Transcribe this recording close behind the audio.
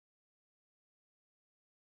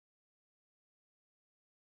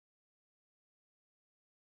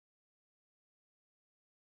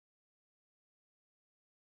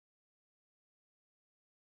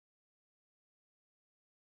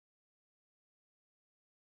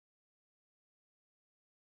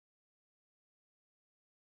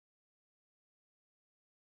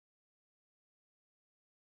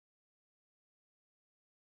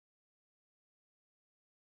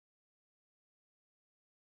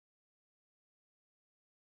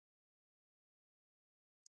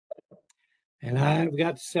And I've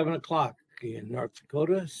got 7 o'clock in North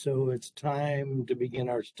Dakota, so it's time to begin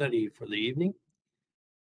our study for the evening.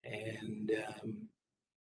 And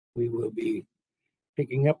we will be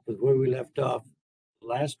picking up with where we left off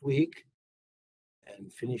last week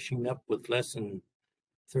and finishing up with lesson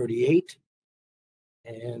 38.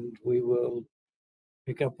 And we will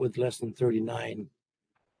pick up with lesson 39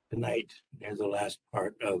 tonight near the last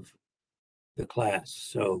part of the class.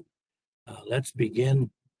 So let's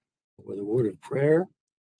begin with a word of prayer,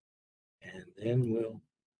 and then we'll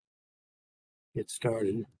get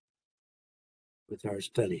started with our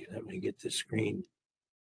study. Let me get the screen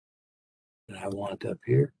that I want up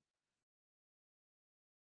here.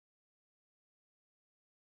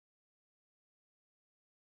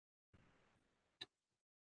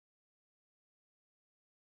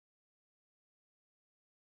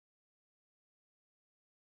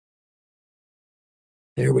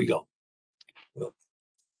 There we go. We'll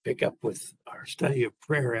pick up with our study of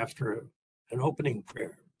prayer after an opening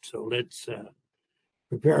prayer. So let's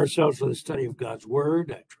prepare ourselves for the study of God's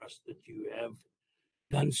Word. I trust that you have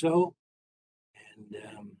done so.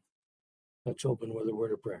 And let's open with a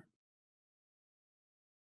word of prayer.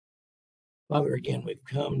 Father, again, we've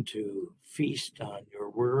come to feast on your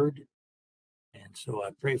Word. And so I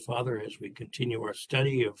pray, Father, as we continue our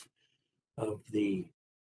study of the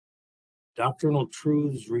doctrinal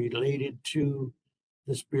truths related to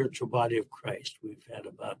the spiritual body of Christ. We've had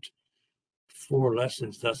about 4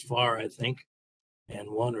 lessons thus far, I think, and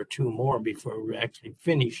 1 or 2 more before we actually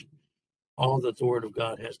finish all that the Word of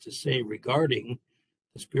God has to say regarding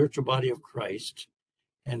the spiritual body of Christ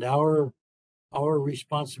and our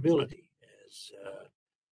responsibility as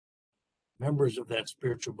members of that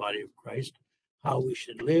spiritual body of Christ, how we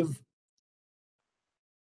should live,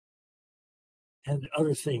 and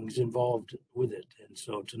other things involved with it. And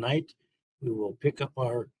so tonight we will pick up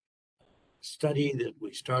our study that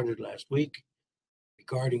we started last week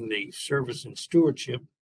regarding the service and stewardship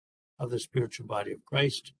of the spiritual body of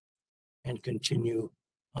Christ, and continue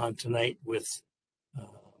on tonight with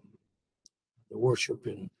the worship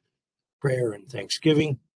and prayer and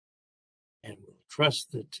thanksgiving. And we'll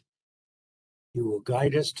trust that you will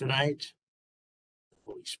guide us tonight, the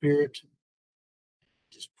Holy Spirit.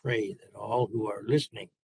 Just pray that all who are listening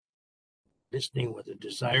with a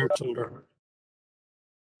desire to learn,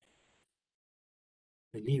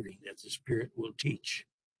 believing that the Spirit will teach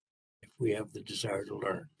if we have the desire to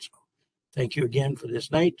learn. So thank you again for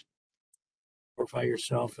this night. Glorify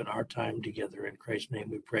yourself in our time together. In Christ's name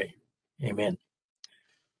we pray. Amen.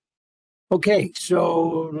 Okay,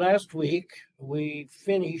 so last week we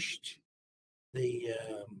finished the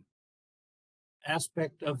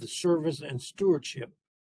aspect of the service and stewardship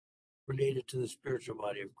related to the spiritual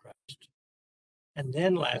body of Christ. And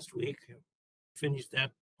then last week, finished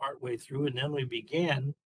that partway through, and then we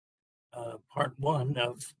began part 1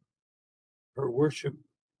 of her worship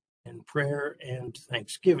and prayer and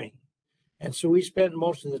thanksgiving. And so we spent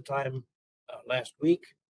most of the time last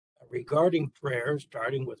week regarding prayer,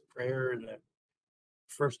 starting with prayer in the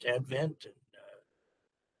first Advent and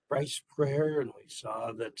Christ's prayer, and we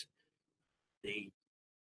saw that the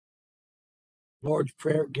Lord's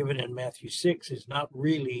Prayer given in Matthew 6 is not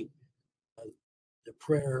really the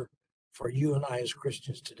prayer for you and I as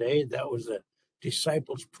Christians today. That was the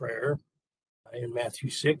disciples' prayer in Matthew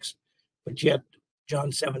 6, but yet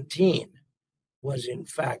John 17 was in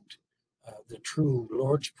fact the true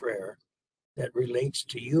Lord's Prayer that relates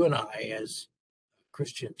to you and I as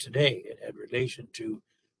Christian today. It had relation to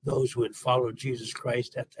those who had followed Jesus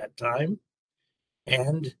Christ at that time,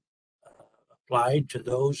 and applied to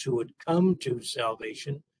those who would come to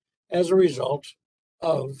salvation as a result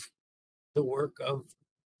of the work of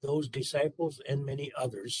those disciples and many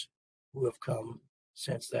others who have come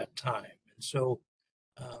since that time. And so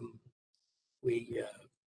we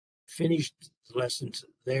finished the lessons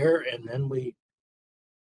there, and then we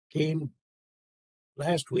came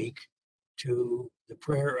last week to the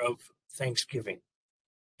prayer of thanksgiving.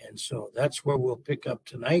 And so that's where we'll pick up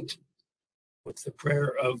tonight, with the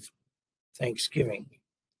prayer of thanksgiving.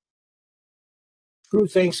 True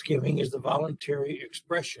thanksgiving is the voluntary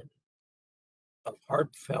expression of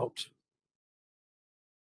heartfelt,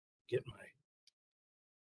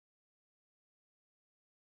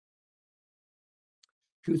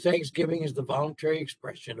 True thanksgiving is the voluntary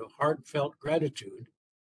expression of heartfelt gratitude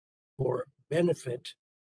for benefit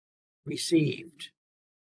received.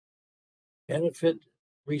 Benefit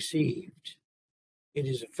received.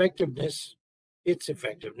 Its effectiveness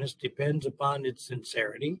depends upon its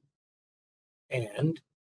sincerity, and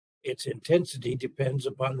its intensity depends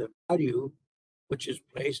upon the value which is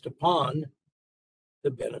placed upon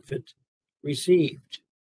the benefit received.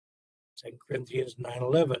 2 Corinthians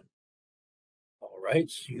 9:11. Paul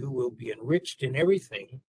writes, you will be enriched in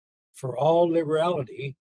everything for all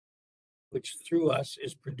liberality, which through us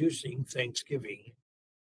is producing thanksgiving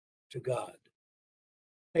to God.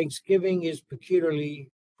 Thanksgiving is peculiarly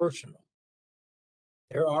personal.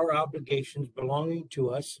 There are obligations belonging to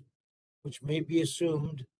us which may be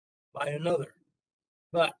assumed by another,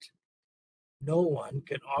 but no one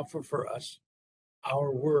can offer for us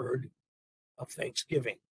our word of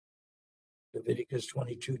thanksgiving. Leviticus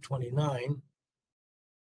 22:29,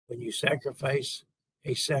 when you sacrifice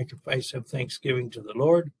a sacrifice of thanksgiving to the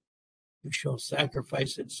Lord, you shall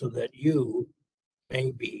sacrifice it so that you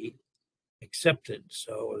may be accepted.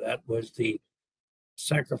 So that was the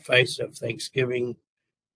sacrifice of thanksgiving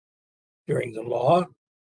during the law,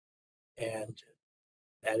 and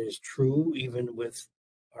that is true even with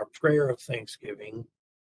our prayer of thanksgiving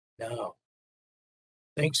now.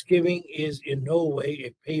 Thanksgiving is in no way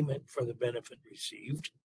a payment for the benefit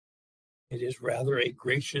received. It is rather a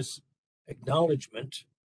gracious acknowledgement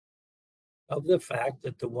of the fact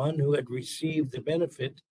that the one who had received the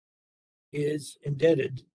benefit is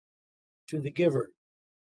indebted to the giver.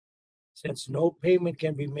 Since no payment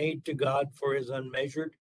can be made to God for his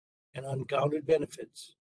unmeasured and uncounted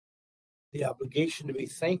benefits, the obligation to be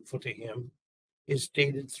thankful to him is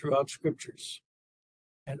stated throughout scriptures,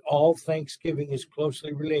 and all thanksgiving is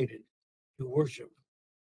closely related to worship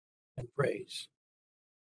and praise.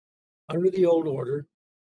 Under the old order,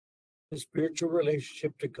 the spiritual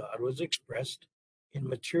relationship to God was expressed in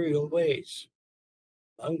material ways.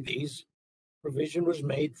 Among these, provision was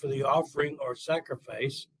made for the offering or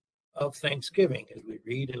sacrifice of thanksgiving, as we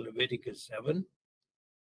read in Leviticus 7,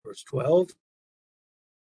 verse 12.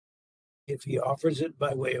 If he offers it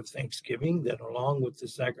by way of thanksgiving, then along with the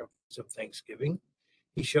sacrifice of thanksgiving,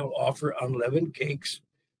 he shall offer unleavened cakes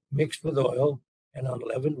mixed with oil, and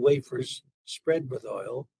unleavened wafers spread with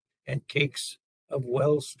oil, and cakes of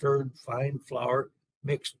well-stirred fine flour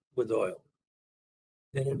mixed with oil.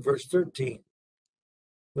 Then in verse 13,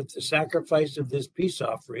 with the sacrifice of this peace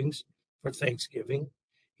offerings for thanksgiving,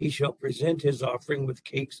 he shall present his offering with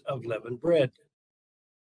cakes of leavened bread.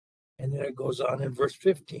 And then it goes on in verse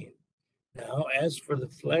 15. Now, as for the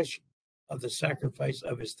flesh of the sacrifice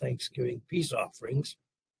of his thanksgiving peace offerings,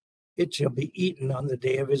 it shall be eaten on the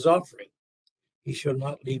day of his offering. He shall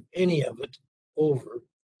not leave any of it over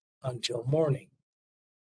until morning.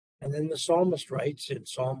 And then the psalmist writes in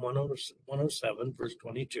Psalm 107, verse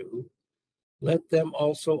 22, let them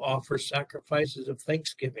also offer sacrifices of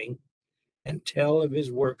thanksgiving and tell of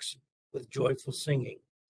his works with joyful singing.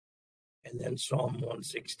 And then Psalm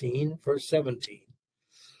 116, verse 17.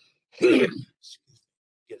 Get a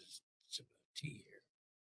sip of tea here.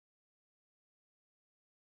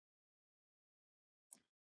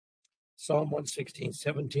 Psalm 116,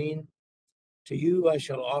 17. To you I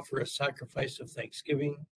shall offer a sacrifice of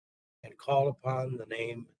thanksgiving and call upon the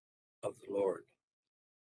name of the Lord.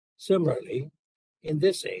 Similarly, in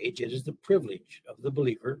this age, it is the privilege of the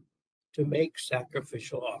believer to make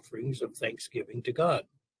sacrificial offerings of thanksgiving to God.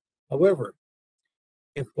 However,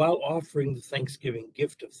 if while offering the thanksgiving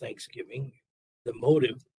gift of thanksgiving, the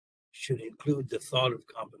motive should include the thought of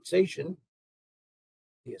compensation,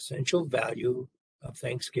 the essential value of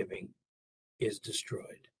thanksgiving is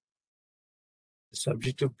destroyed. The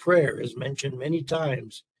subject of prayer is mentioned many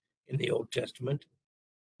times in the Old Testament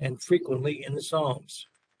and frequently in the Psalms.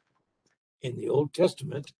 In the Old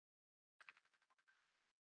Testament,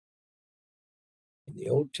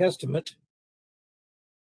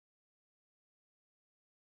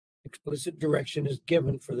 explicit direction is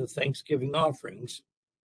given for the thanksgiving offerings,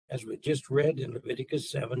 as we just read in Leviticus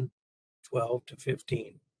 7, 12 to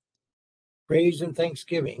 15. Praise and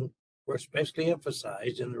thanksgiving were especially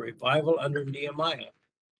emphasized in the revival under Nehemiah.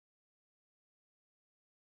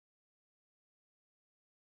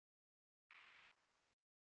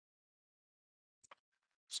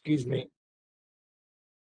 Excuse me.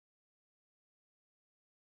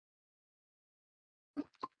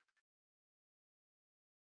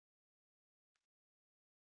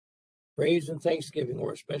 Praise and thanksgiving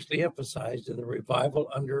were especially emphasized in the revival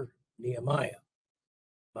under Nehemiah.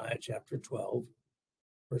 Nehemiah chapter 12,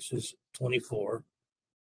 verses 24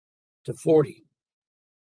 to 40.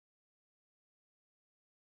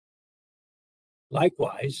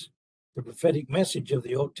 Likewise, the prophetic message of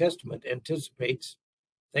the Old Testament anticipates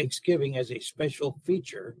thanksgiving as a special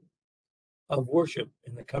feature of worship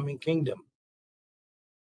in the coming kingdom.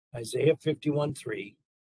 Isaiah 51:3.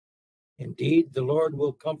 Indeed, the Lord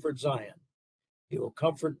will comfort Zion. He will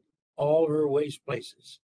comfort all her waste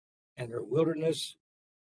places, and her wilderness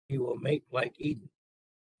he will make like Eden,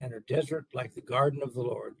 and her desert like the garden of the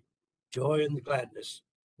Lord. Joy and gladness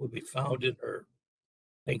will be found in her,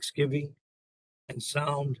 thanksgiving and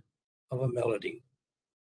sound of a melody.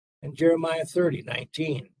 And Jeremiah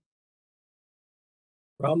 30:19.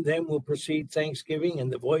 From them will proceed thanksgiving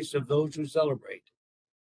and the voice of those who celebrate.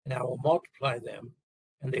 And I will multiply them,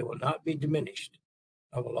 and they will not be diminished.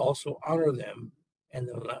 I will also honor them, and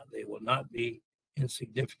they will not be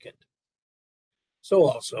insignificant. So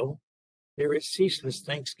also, there is ceaseless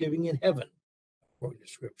thanksgiving in heaven, according to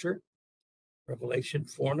Scripture, Revelation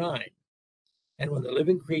 4:9. And when the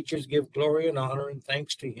living creatures give glory and honor and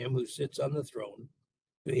thanks to him who sits on the throne,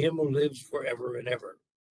 to him who lives forever and ever.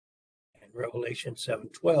 And Revelation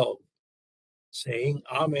 7:12, saying,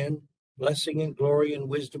 Amen, blessing and glory and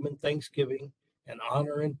wisdom and thanksgiving and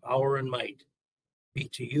honor and power and might be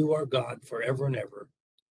to you, our God, forever and ever.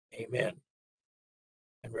 Amen.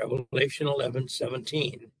 And Revelation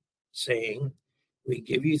 11:17, saying, we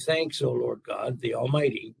give you thanks, O Lord God, the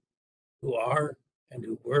Almighty, who are and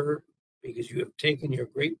who were, because you have taken your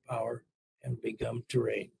great power and begun to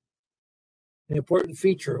reign. An important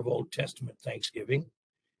feature of Old Testament thanksgiving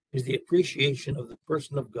is the appreciation of the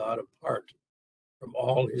person of God apart from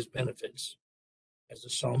all his benefits. As the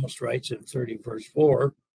psalmist writes in 30 verse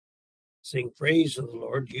 4, sing praise to the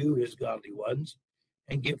Lord, you his godly ones,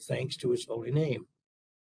 and give thanks to his holy name.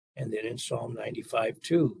 And then in Psalm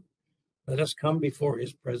 95:2, let us come before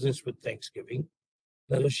his presence with thanksgiving.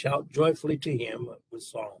 Let us shout joyfully to him with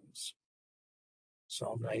psalms.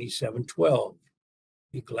 Psalm 97:12,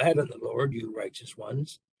 be glad in the Lord, you righteous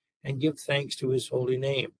ones, and give thanks to his holy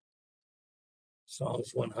name.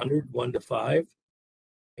 Psalms 100:1-5,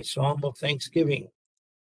 a psalm of thanksgiving.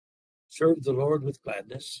 Serve the Lord with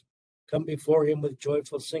gladness. Come before him with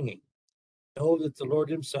joyful singing. Know that the Lord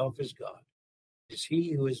himself is God. It is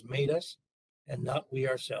he who has made us, and not we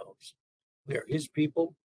ourselves. We are his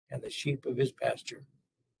people and the sheep of his pasture.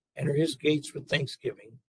 Enter his gates with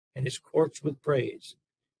thanksgiving and his courts with praise.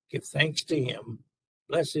 Give thanks to him.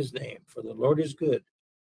 Bless his name, for the Lord is good.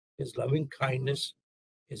 His loving kindness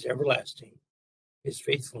is everlasting, his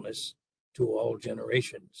faithfulness to all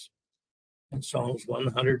generations. And Psalms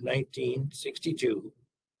 119:62,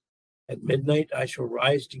 at midnight I shall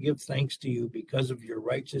rise to give thanks to you because of your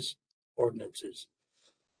righteous ordinances.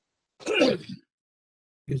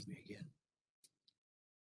 Excuse me again.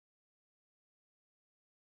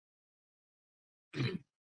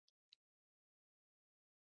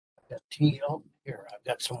 Got tea. Oh, here, I've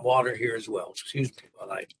got some water here as well. Excuse me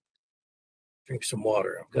while I drink some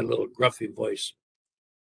water. I've got a little gruffy voice.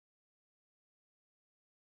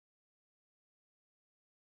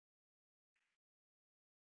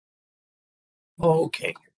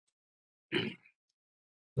 Okay.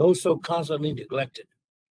 Though so constantly neglected,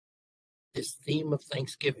 this theme of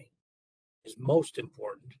thanksgiving is most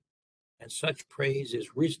important, and such praise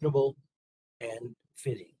is reasonable and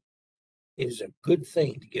fitting. It is a good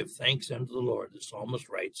thing to give thanks unto the Lord, the psalmist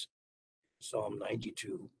writes, Psalm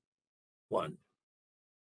 92:1.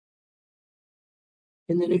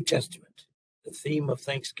 In the New Testament, the theme of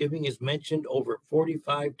thanksgiving is mentioned over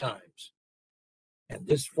 45 times, and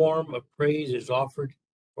this form of praise is offered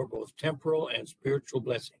for both temporal and spiritual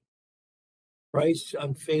blessing. Christ's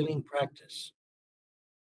unfailing practice,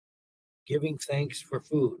 giving thanks for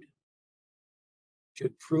food,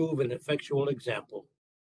 should prove an effectual example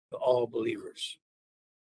to all believers.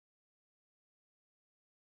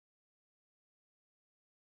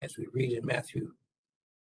 As we read in Matthew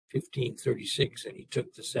 15:36, and he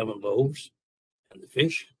took the 7 loaves and the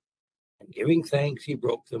fish, and giving thanks, he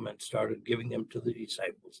broke them and started giving them to the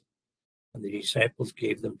disciples, and the disciples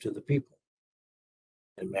gave them to the people.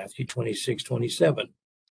 And Matthew 26:27,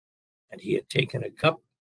 and he had taken a cup,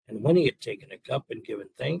 and when he had taken a cup and given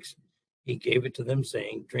thanks, he gave it to them,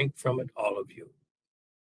 saying, drink from it, all of you.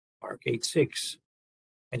 Mark 8:6,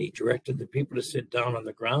 and he directed the people to sit down on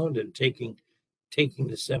the ground, and taking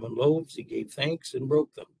the 7 loaves, he gave thanks and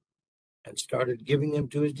broke them, and started giving them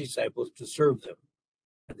to his disciples to serve them,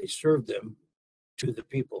 and they served them to the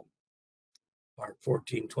people. Mark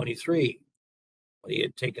 14:23, when he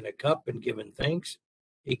had taken a cup and given thanks,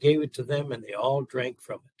 he gave it to them, and they all drank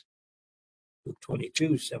from it. Luke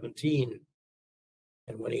 22:17,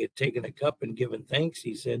 and when he had taken a cup and given thanks,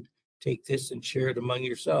 he said, take this and share it among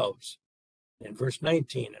yourselves. And in verse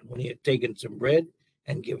 19, and when he had taken some bread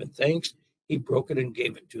and given thanks, he broke it and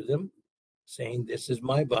gave it to them, saying, this is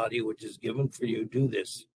my body, which is given for you. Do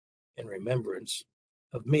this in remembrance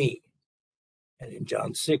of me. And in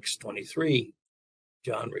John 6:23,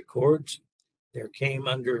 John records, there came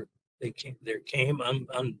on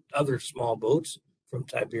other small boats from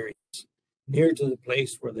Tiberias, near to the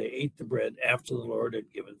place where they ate the bread after the Lord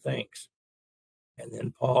had given thanks. And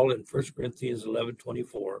then Paul in 1 Corinthians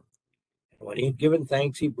 11:24, and when he had given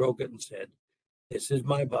thanks, he broke it and said, "This is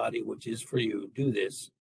my body, which is for you. Do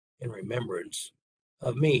this in remembrance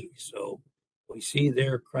of me." So we see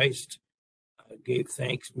there Christ gave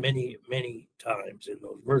thanks many, many times in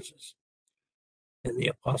those verses. And the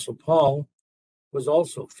Apostle Paul was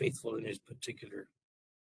also faithful in his particular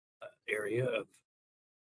area of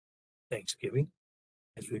thanksgiving,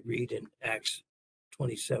 as we read in Acts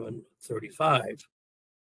 27:35.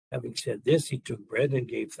 Having said this, he took bread and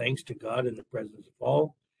gave thanks to God in the presence of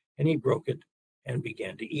all, and he broke it and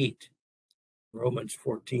began to eat. Romans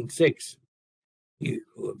 14:6. He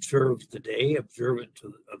who observes the day, observe it to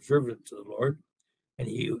the Lord, and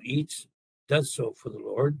he who eats does so for the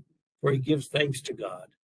Lord, for he gives thanks to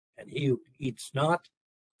God. And he who eats not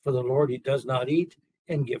for the Lord, he does not eat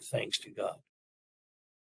and give thanks to God.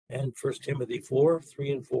 And 1 Timothy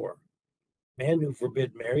 4:3 and 4. Men who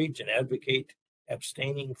forbid marriage and advocate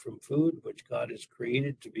abstaining from food which God has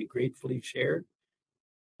created to be gratefully shared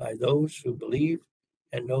by those who believe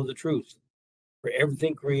and know the truth. For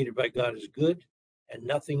everything created by God is good, and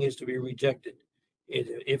nothing is to be rejected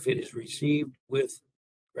if it is received with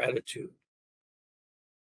gratitude.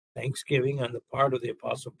 Thanksgiving on the part of the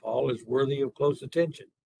Apostle Paul is worthy of close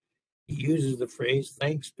attention. He uses the phrase,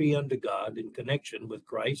 "Thanks be unto God," in connection with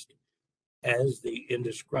Christ as the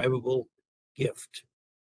indescribable gift.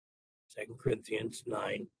 2 Corinthians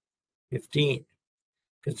 9:15,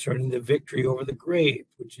 concerning the victory over the grave,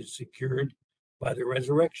 which is secured by the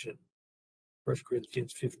resurrection. 1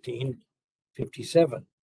 Corinthians 15:57.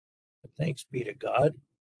 But thanks be to God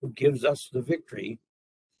who gives us the victory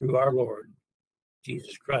through our Lord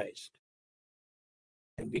Jesus Christ.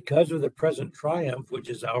 And because of the present triumph which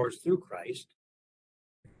is ours through Christ,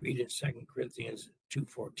 read in 2 Corinthians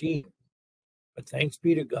 2:14. But thanks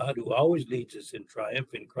be to God who always leads us in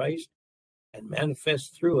triumph in Christ and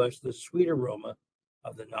manifests through us the sweet aroma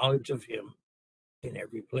of the knowledge of him in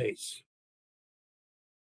every place.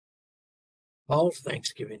 Paul's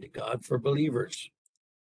thanksgiving to God for believers.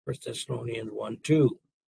 1 Thessalonians 1:2.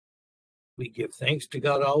 We give thanks to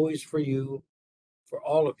God always for you, for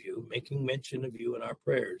all of you, making mention of you in our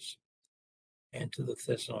prayers. And to the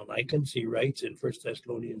Thessalonians, he writes in 1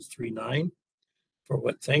 Thessalonians 3:9, for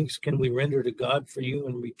what thanks can we render to God for you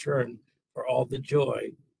in return for all the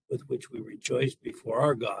joy with which we rejoice before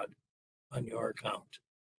our God on your account.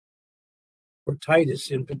 For Titus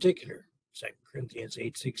in particular, 2 Corinthians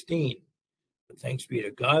 8:16, but thanks be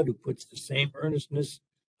to God who puts the same earnestness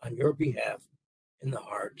on your behalf in the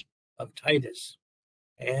heart of Titus.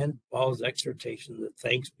 And Paul's exhortation that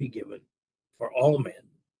thanks be given for all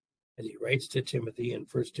men, as he writes to Timothy in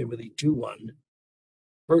 1 Timothy 2:1.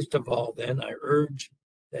 First of all, then, I urge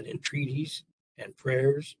that entreaties and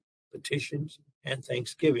prayers, petitions, and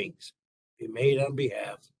thanksgivings be made on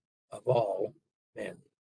behalf of all men.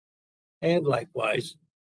 And likewise,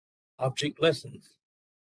 object lessons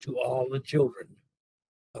to all the children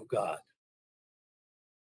of God.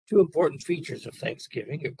 Two important features of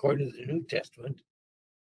thanksgiving, according to the New Testament,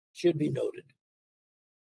 should be noted.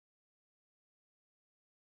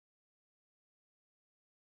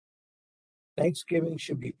 Thanksgiving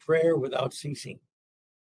should be prayer without ceasing.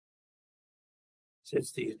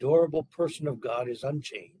 Since the adorable person of God is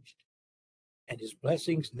unchanged, and his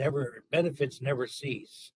benefits never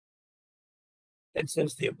cease, and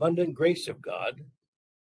since the abundant grace of God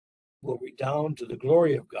will redound to the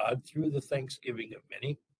glory of God through the thanksgiving of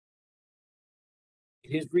many,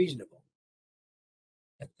 it is reasonable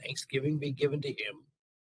that thanksgiving be given to him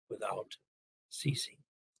without ceasing.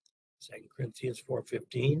 2 Corinthians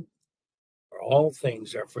 4:15, for all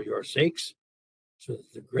things are for your sakes, so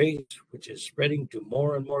that the grace which is spreading to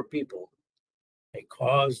more and more people may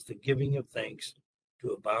cause the giving of thanks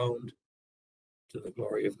to abound to the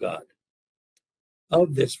glory of God.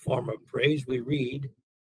 Of this form of praise we read,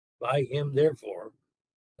 by him therefore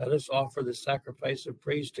let us offer the sacrifice of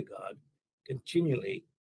praise to God continually,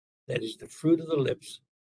 that is the fruit of the lips,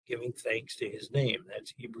 giving thanks to his name.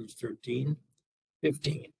 That's Hebrews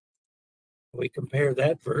 13:15. We compare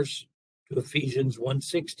that verse to Ephesians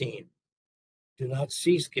 1:16. Do not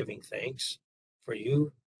cease giving thanks for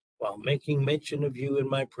you while making mention of you in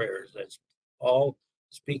my prayers. That's Paul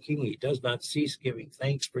speaking. He does not cease giving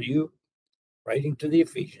thanks for you, writing to the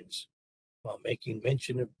Ephesians, while making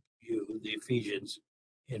mention of you, the Ephesians,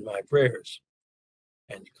 in my prayers.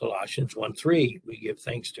 And Colossians 1:3, we give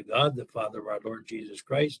thanks to God, the Father of our Lord Jesus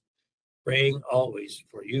Christ, praying always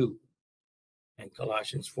for you. And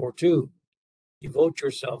Colossians 4:2, devote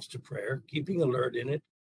yourselves to prayer, keeping alert in it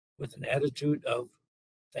with an attitude of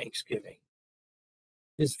thanksgiving.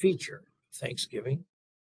 This feature, thanksgiving,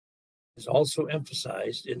 is also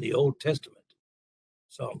emphasized in the Old Testament,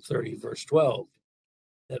 Psalm 30, verse 12,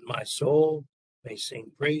 that my soul may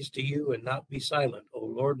sing praise to you and not be silent, O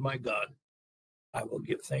Lord my God. I will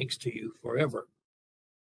give thanks to you forever.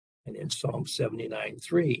 And in Psalm 79,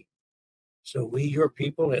 3, so we, your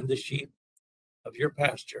people, and the sheep of your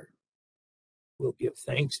pasture, will give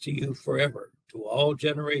thanks to you forever. To all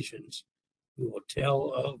generations, we will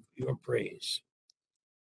tell of your praise.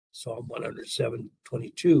 Psalm 107,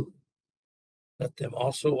 22, let them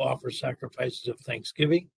also offer sacrifices of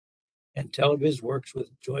thanksgiving and tell of his works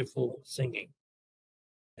with joyful singing.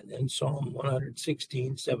 And then Psalm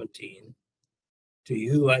 116, 17, to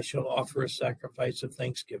you I shall offer a sacrifice of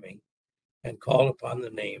thanksgiving and call upon the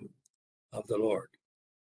name of the Lord.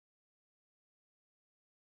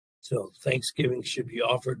 So thanksgiving should be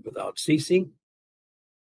offered without ceasing.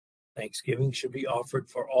 Thanksgiving should be offered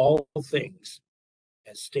for all things,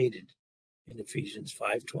 as stated in Ephesians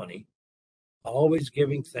 5:20, always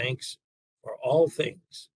giving thanks for all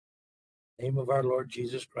things, in the name of our Lord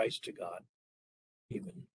Jesus Christ to God,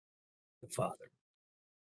 even the Father.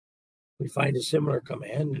 We find a similar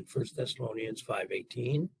command in 1 Thessalonians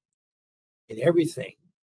 5:18. In everything,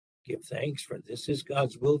 give thanks, for this is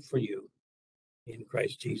God's will for you in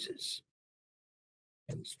Christ Jesus.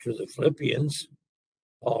 And to the Philippians,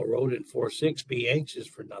 Paul wrote in 4:6, be anxious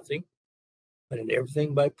for nothing, but in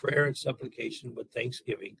everything by prayer and supplication with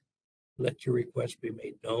thanksgiving, let your requests be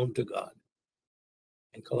made known to God.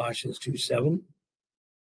 And Colossians 2:7,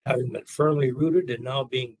 having been firmly rooted and now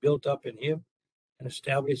being built up in him and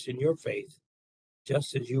established in your faith,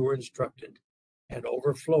 just as you were instructed, and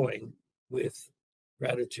overflowing with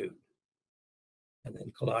gratitude. And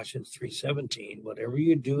then Colossians 3:17, whatever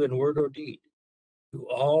you do in word or deed, do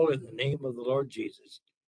all in the name of the Lord Jesus,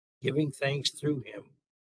 giving thanks through him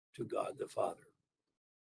to God the Father.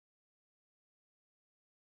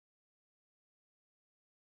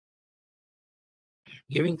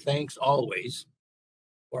 Giving thanks always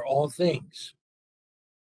for all things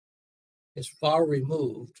is far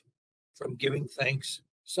removed from giving thanks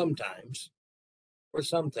sometimes for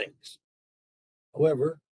some things.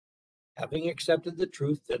 However, having accepted the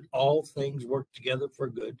truth that all things work together for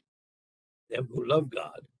good, them who love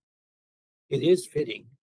God, it is fitting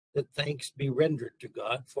that thanks be rendered to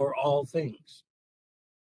God for all things.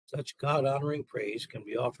 Such God-honoring praise can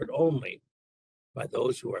be offered only by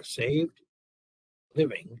those who are saved,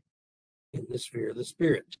 living in the sphere of the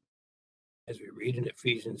Spirit. As we read in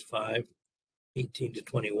Ephesians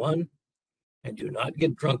 5:18-21, and do not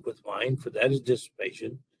get drunk with wine, for that is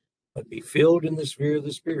dissipation, but be filled in the sphere of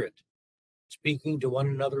the Spirit, speaking to one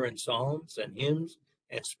another in psalms and hymns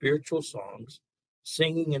and spiritual songs,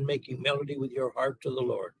 singing and making melody with your heart to the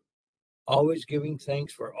Lord, always giving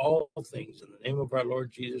thanks for all things in the name of our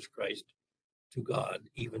Lord Jesus Christ to God,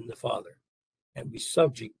 even the Father, and be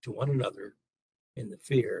subject to one another in the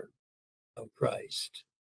fear of Christ.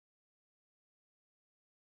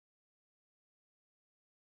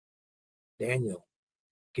 Daniel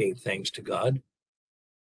gave thanks to God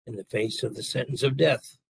in the face of the sentence of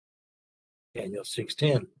death. Daniel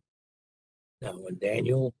 6:10. Now, when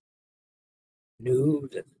Daniel knew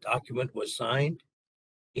that the document was signed,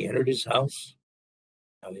 he entered his house.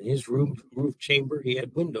 Now, in his roof chamber, he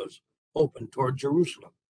had windows open toward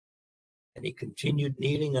Jerusalem. And he continued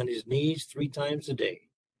kneeling on his knees 3 times a day,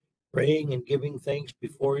 praying and giving thanks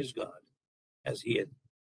before his God, as he had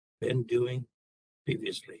been doing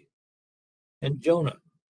previously. And Jonah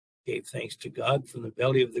gave thanks to God from the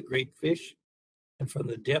belly of the great fish and from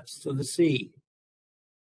the depths of the sea.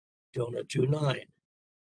 Jonah 2:9.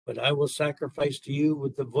 But I will sacrifice to you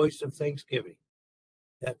with the voice of thanksgiving.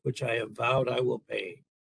 That which I have vowed I will pay.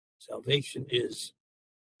 Salvation is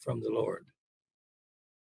from the Lord.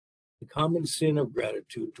 The common sin of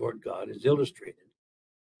gratitude toward God is illustrated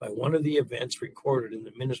by one of the events recorded in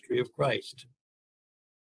the ministry of Christ.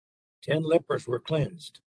 10 lepers were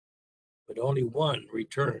cleansed, but only one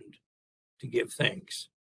returned to give thanks,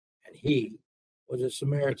 and he was a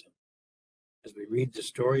Samaritan. As we read the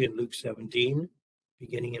story in Luke 17,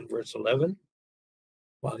 beginning in verse 11,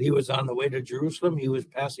 while he was on the way to Jerusalem, he was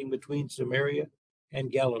passing between Samaria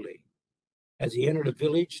and Galilee. As he entered a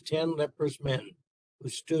village, 10 leprous men who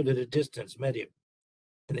stood at a distance met him,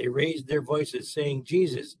 and they raised their voices, saying,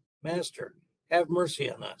 Jesus, Master, have mercy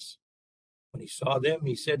on us. When he saw them,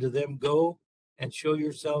 he said to them, go and show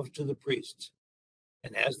yourselves to the priests.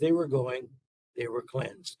 And as they were going, they were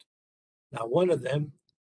cleansed. Now one of them,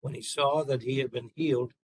 when he saw that he had been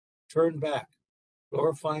healed, turned back,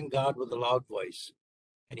 glorifying God with a loud voice.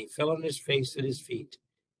 And he fell on his face at his feet,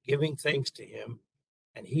 giving thanks to him,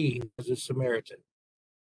 and he was a Samaritan.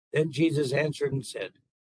 Then Jesus answered and said,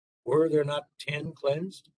 Were there not 10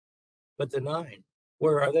 cleansed? But the 9,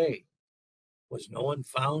 where are they? Was no one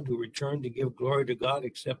found who returned to give glory to God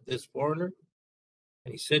except this foreigner?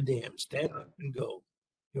 And he said to him, Stand up and go.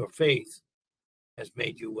 Your faith has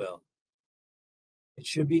made you well. It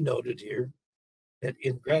should be noted here that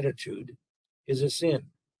ingratitude is a sin,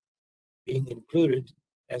 being included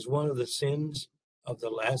as one of the sins of the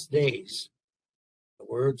last days. The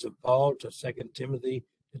words of Paul to Timothy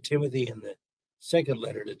in the second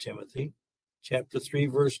letter to Timothy, chapter 3,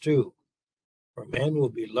 verse 2. For men will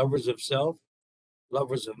be lovers of self,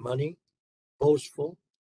 lovers of money, boastful,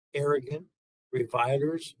 arrogant,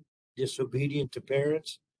 revilers, disobedient to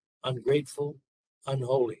parents, ungrateful,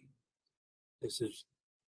 unholy. This is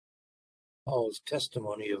Paul's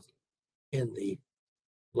testimony of in the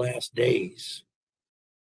last days.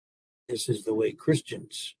 This is the way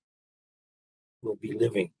Christians will be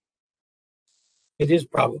living. It is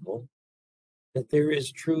probable that there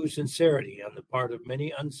is true sincerity on the part of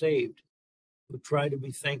many unsaved who try to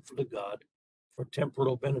be thankful to God for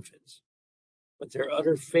temporal benefits, but their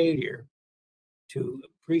utter failure to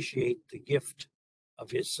appreciate the gift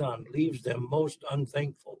of his Son leaves them most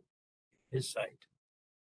unthankful in his sight.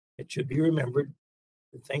 It should be remembered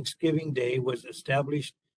that Thanksgiving Day was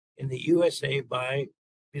established in the USA by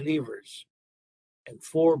believers and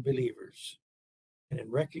for believers, and in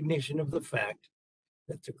recognition of the fact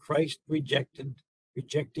that the Christ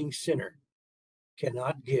rejecting sinner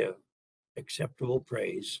cannot give acceptable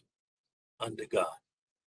praise unto God.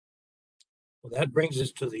 Well, that brings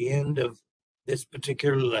us to the end of this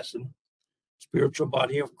particular lesson, Spiritual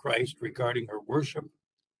Body of Christ, regarding her worship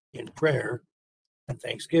in prayer and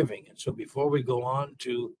thanksgiving. And so before we go on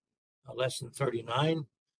to lesson 39,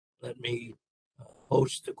 let me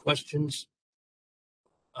post the questions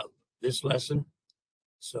of this lesson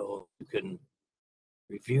so you can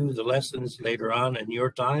review the lessons later on in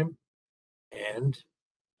your time and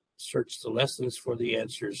search the lessons for the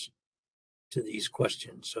answers to these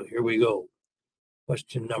questions. So here we go.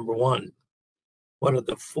 Question number 1. What are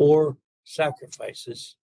the 4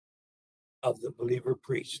 sacrifices of the believer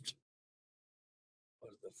priest?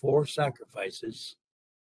 What are the 4 sacrifices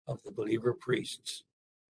of the believer priests?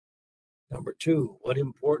 Number 2, what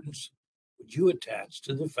importance would you attach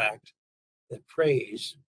to the fact that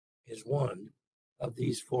praise is one of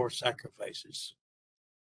these 4 sacrifices?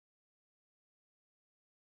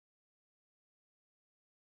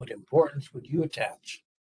 What importance would you attach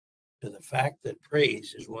to the fact that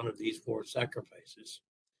praise is one of these 4 sacrifices?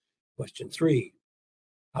 Question 3,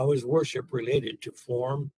 how is worship related to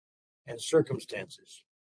form and circumstances?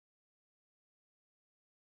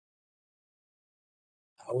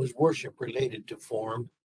 How is worship related to form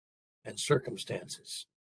and circumstances?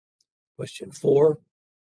 Question 4,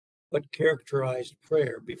 what characterized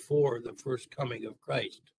prayer before the first coming of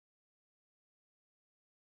Christ?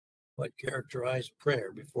 What characterized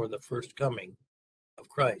prayer before the first coming of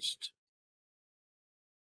Christ?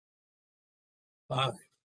 5,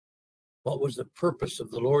 what was the purpose of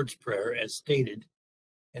the Lord's Prayer as stated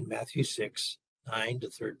in Matthew 6, 9 to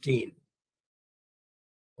 13?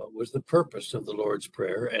 What was the purpose of the Lord's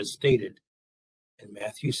Prayer as stated in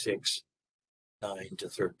Matthew 6, 9 to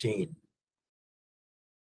 13?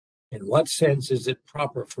 In what sense is it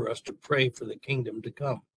proper for us to pray for the kingdom to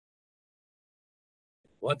come?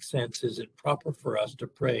 In what sense is it proper for us to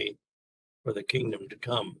pray for the kingdom to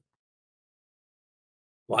come?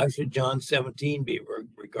 Why should John 17 be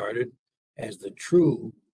regarded as the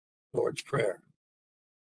true Lord's Prayer?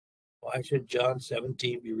 Why should John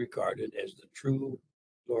 17 be regarded as the true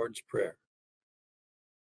Lord's Prayer?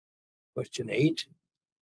 Question 8,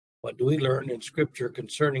 what do we learn in Scripture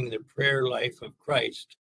concerning the prayer life of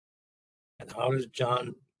Christ? And how does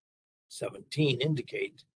John 17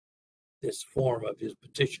 indicate this form of his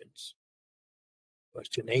petitions?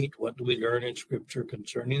 Question 8, what do we learn in Scripture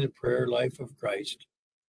concerning the prayer life of Christ?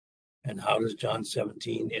 And how does John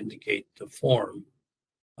 17 indicate the form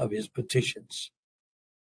of his petitions?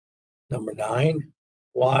 Number 9,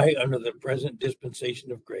 why, under the present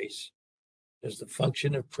dispensation of grace, does the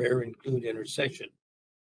function of prayer include intercession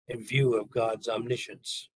in view of God's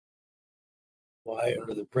omniscience? Why,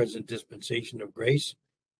 under the present dispensation of grace,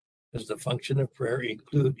 does the function of prayer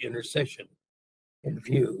include intercession in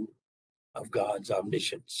view of God's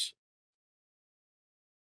omniscience?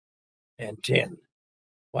 And 10,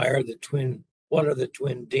 what are the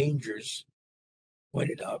twin dangers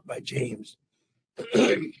pointed out by James?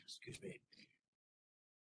 Excuse me.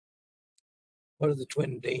 What are the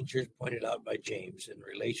twin dangers pointed out by James in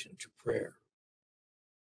relation to prayer?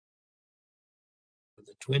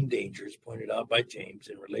 The twin dangers pointed out by James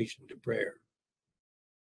in relation to prayer.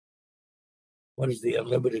 What is the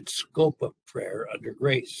unlimited scope of prayer under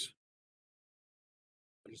grace?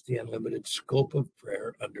 What is the unlimited scope of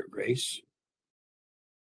prayer under grace?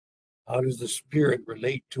 How does the Spirit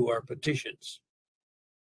relate to our petitions?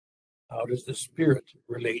 How does the Spirit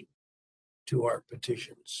relate to our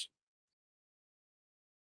petitions?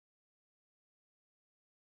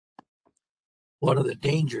 What are the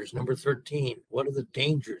dangers? Number 13, what are the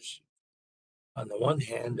dangers, on the one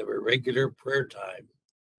hand, of irregular prayer time,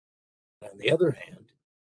 and on the other hand,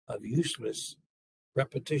 of useless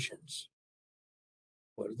repetitions?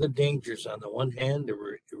 What are the dangers, on the one hand, of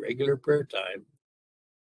irregular prayer time,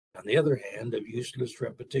 on the other hand, of useless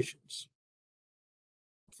repetitions?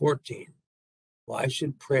 14, why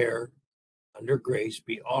should prayer under grace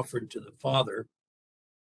be offered to the Father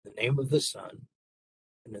in the name of the Son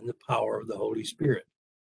and in the power of the Holy Spirit?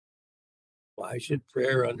 Why should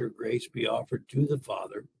prayer under grace be offered to the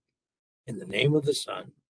Father in the name of the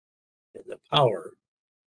Son and the power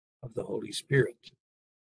of the Holy Spirit?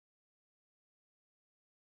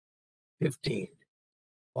 15.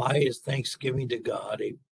 Why is thanksgiving to God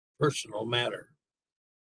a personal matter?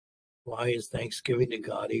 Why is thanksgiving to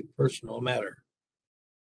God a personal matter?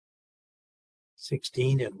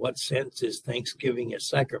 16. In what sense is thanksgiving a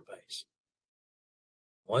sacrifice?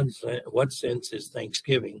 What sense is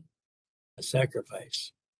thanksgiving a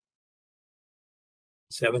sacrifice?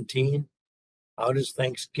 17. How does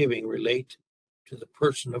thanksgiving relate to the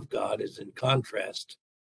person of God as in contrast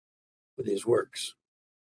with his works?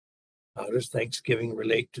 How does thanksgiving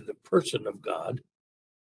relate to the person of God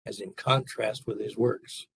as in contrast with his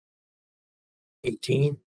works?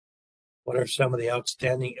 18. What are some of the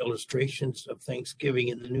outstanding illustrations of thanksgiving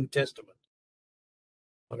in the New Testament?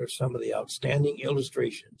 What are some of the outstanding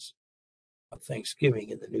illustrations of thanksgiving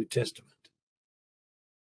in the New Testament?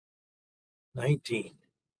 19.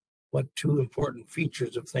 What two important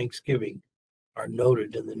features of thanksgiving are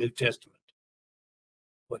noted in the New Testament?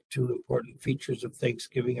 What two important features of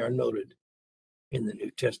thanksgiving are noted in the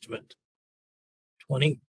New Testament?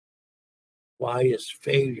 20. Why is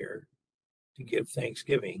failure to give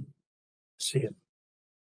thanksgiving a sin?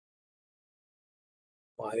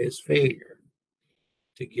 Why is failure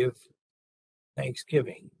to give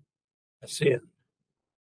thanksgiving a sin?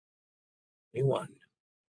 21.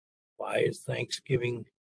 Why is thanksgiving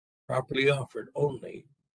properly offered only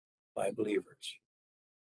by believers?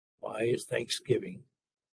 Why is thanksgiving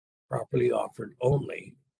properly offered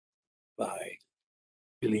only by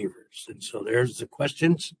believers? And so there's the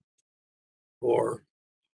questions for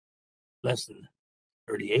lesson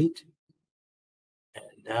 38. And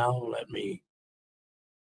now let me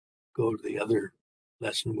go to the other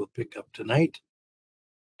lesson we'll pick up tonight,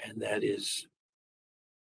 and that is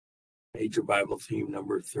Major Bible Theme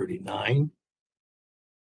number 39.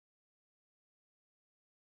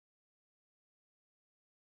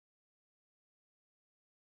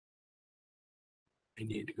 I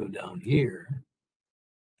need to go down here.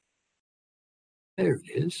 There it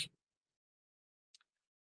is.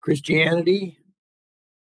 Christianity,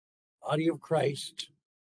 Body of Christ,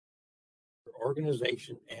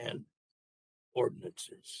 Organization and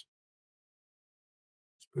Ordinances.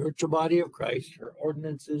 Spiritual Body of Christ, her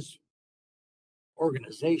ordinances,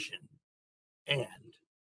 organization, and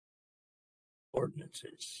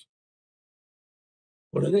ordinances.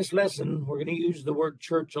 Well, in this lesson, we're going to use the word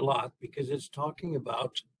church a lot because it's talking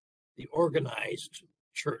about the organized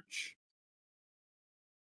church,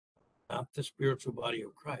 not the spiritual body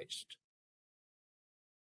of Christ.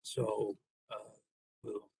 So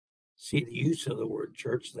we'll see the use of the word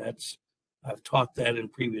church. I've taught that in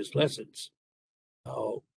previous lessons.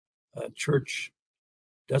 How church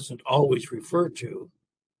doesn't always refer to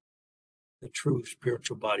the true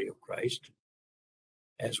spiritual body of Christ,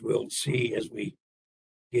 as we'll see as we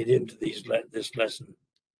get into this lesson.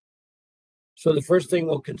 So the first thing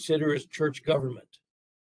we'll consider is church government.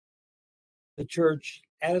 The church,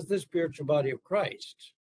 as the spiritual body of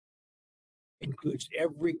Christ, includes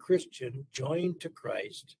every Christian joined to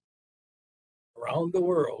Christ around the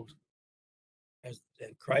world, as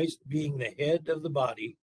Christ being the head of the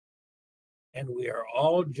body, and we are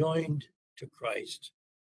all joined to Christ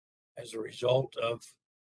as a result of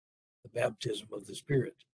the baptism of the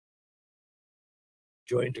Spirit.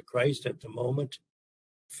 Joined to Christ at the moment,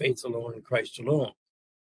 faith alone in Christ alone.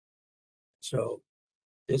 So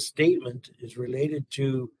this statement is related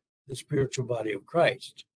to the spiritual body of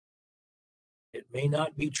Christ. It may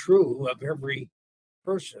not be true of every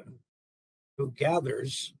person who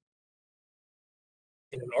gathers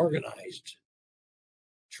in an organized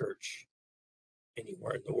church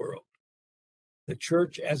anywhere in the world. The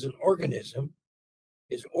church as an organism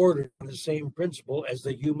is ordered on the same principle as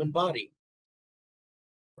the human body.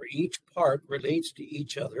 where each part relates to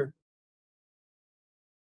each other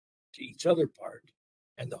part,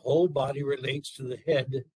 and the whole body relates to the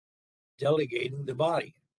head, delegating the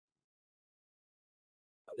body.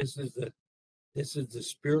 This is the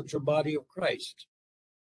spiritual body of Christ.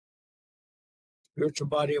 Spiritual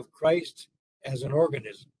body of Christ as an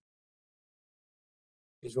organism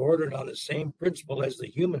is ordered on the same principle as the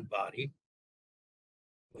human body,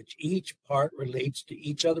 which each part relates to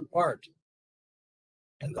each other part,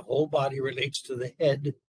 and the whole body relates to the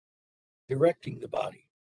head directing the body.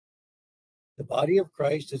 The body of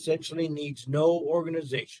Christ essentially needs no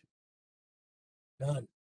organization, none,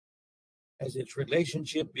 as its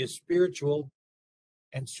relationship is spiritual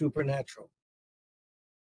and supernatural.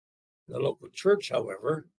 The local church,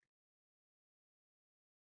 however,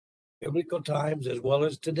 biblical times as well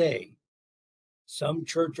as today, some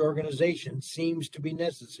church organization seems to be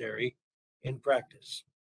necessary in practice.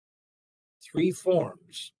 Three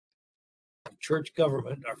forms of church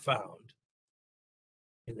government are found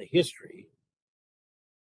in the history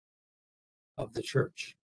of the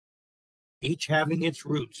church, each having its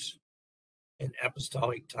roots in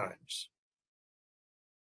apostolic times.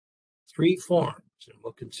 Three forms, and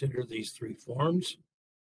we'll consider these three forms.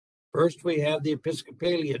 First, we have the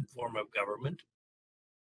Episcopalian form of government.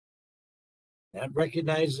 That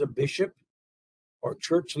recognizes a bishop or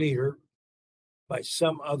church leader by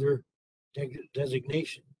some other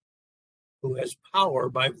designation who has power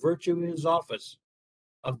by virtue of his office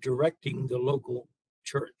of directing the local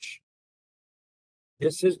church.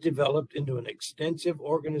 This has developed into an extensive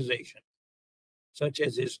organization, such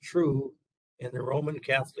as is true in the Roman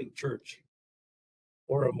Catholic Church,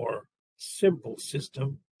 or a more simple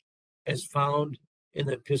system as found in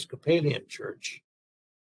the Episcopalian Church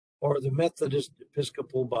or the Methodist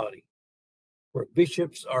Episcopal body, where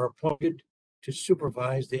bishops are appointed to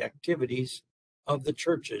supervise the activities of the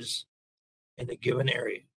churches in a given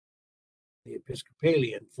area. The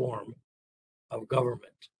Episcopalian form of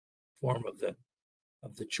government, form of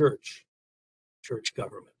the church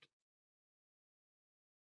government.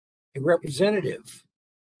 A representative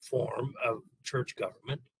form of church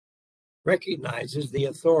government recognizes the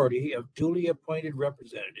authority of duly appointed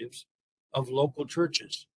representatives of local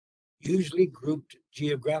churches, usually grouped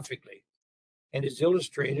geographically, and is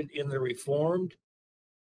illustrated in the Reformed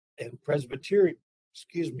and Presbyterian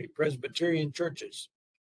churches.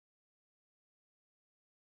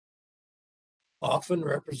 Often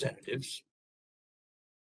representatives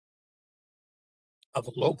of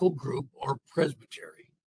a local group or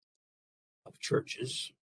presbytery of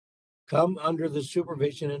churches come under the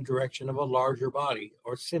supervision and direction of a larger body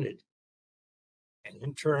or synod. And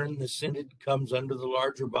in turn, the synod comes under the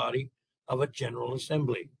larger body of a general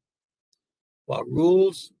assembly. While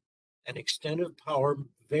rules and extent of power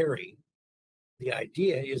vary, the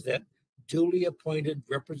idea is that duly appointed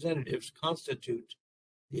representatives constitute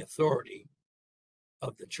the authority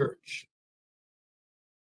of the church.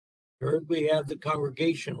 Third, we have the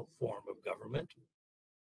congregational form of government.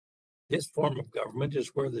 This form of government is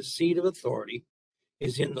where the seat of authority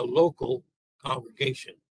is in the local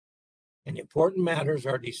congregation, and important matters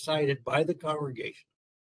are decided by the congregation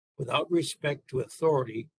without respect to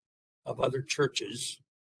authority of other churches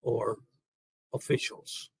or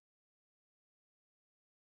officials.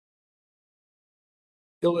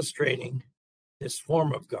 Illustrating this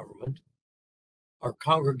form of government are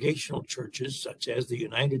congregational churches such as the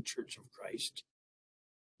United Church of Christ,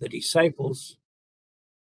 the Disciples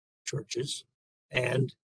churches,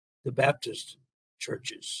 and the Baptist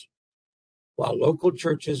churches. While local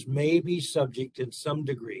churches may be subject in some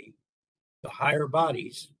degree to higher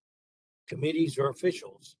bodies, committees, or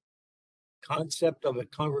officials, the concept of a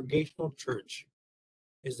congregational church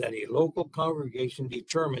is that a local congregation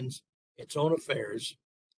determines its own affairs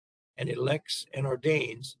and elects and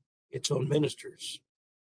ordains its own ministers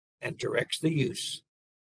and directs the use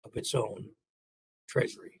of its own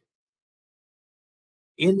treasury.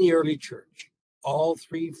 In the early church, all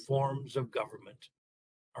three forms of government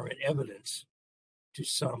are in evidence to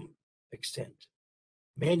some extent.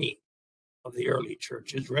 Many of the early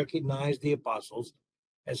churches recognized the apostles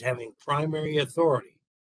as having primary authority.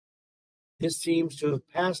 This seems to have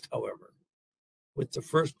passed, however, with the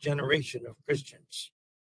first generation of Christians.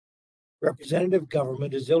 Representative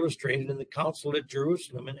government is illustrated in the council at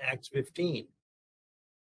Jerusalem in Acts 15,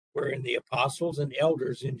 wherein the apostles and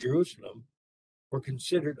elders in Jerusalem were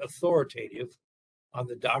considered authoritative on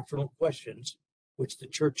the doctrinal questions which the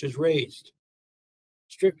churches raised.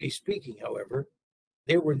 Strictly speaking, however,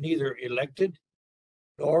 they were neither elected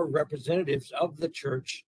nor representatives of the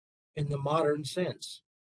church in the modern sense.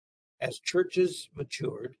 As churches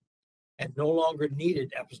matured and no longer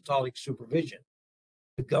needed apostolic supervision.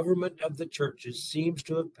 The government of the churches seems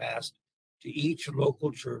to have passed to each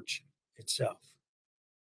local church itself.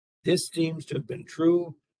 This seems to have been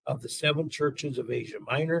true of the 7 churches of Asia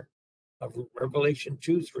Minor of Revelation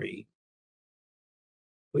 2:3,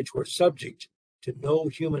 which were subject to no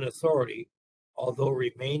human authority, although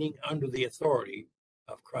remaining under the authority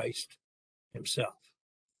of Christ himself.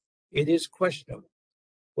 It is questionable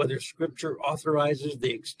whether Scripture authorizes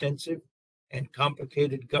the extensive and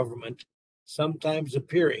complicated government sometimes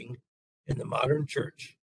appearing in the modern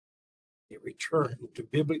church. A return to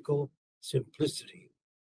biblical simplicity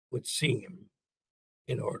would seem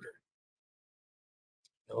in order.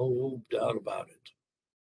 No doubt about it.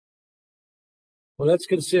 Well, let's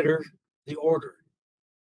consider the order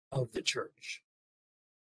of the church.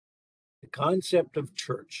 The concept of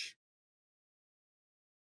church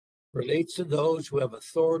relates to those who have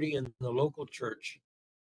authority in the local church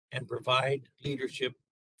and provide leadership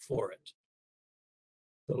for it.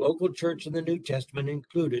 The local church in the New Testament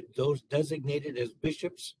included those designated as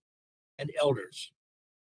bishops and elders,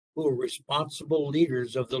 who were responsible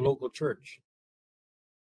leaders of the local church.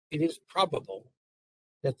 It is probable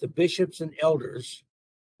that the bishops and elders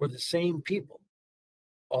were the same people,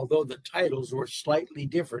 although the titles were slightly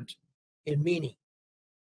different in meaning.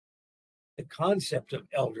 The concept of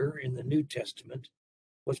elder in the New Testament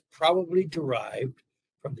was probably derived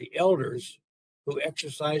from the elders who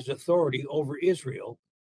exercised authority over Israel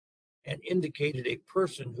and indicated a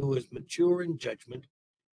person who was mature in judgment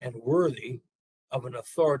and worthy of an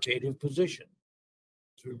authoritative position.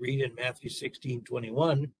 As we read in Matthew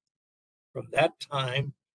 16:21, from that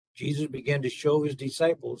time, Jesus began to show his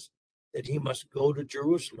disciples that he must go to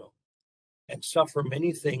Jerusalem and suffer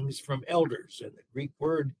many things from elders. And the Greek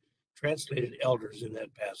word translated elders in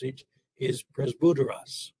that passage is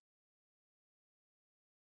presbyteros.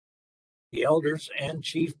 The elders and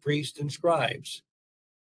chief priests and scribes,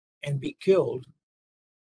 and be killed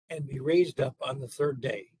and be raised up on the 3rd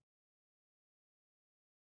day.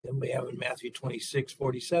 Then we have in Matthew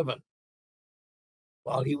 26:47.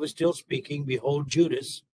 While he was still speaking, behold,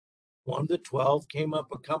 Judas, one of the 12, came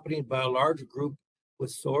up accompanied by a large group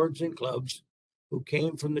with swords and clubs, who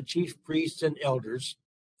came from the chief priests and elders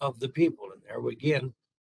of the people. And there again,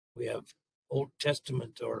 we have Old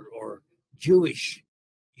Testament or Jewish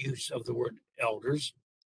use of the word elders.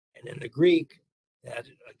 And in the Greek, that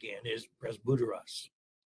again is presbyteros.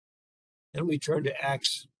 Then we turn to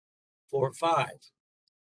Acts 4:5.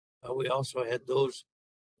 We also had those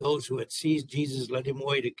who had seized Jesus, led him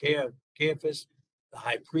away to Caiaphas, the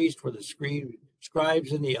high priest, where the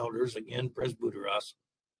scribes and the elders, again presbyteros,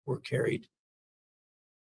 were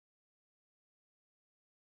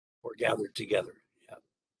gathered together. Yeah.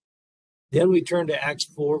 Then we turn to Acts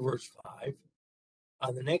 4:5.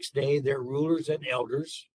 On the next day, their rulers and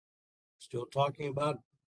elders, still talking about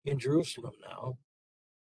in Jerusalem now,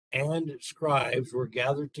 and scribes were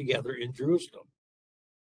gathered together in Jerusalem.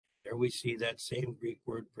 There we see that same Greek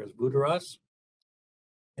word presbyteros.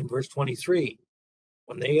 In verse 23,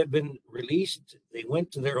 when they had been released, they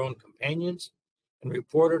went to their own companions and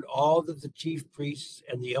reported all that the chief priests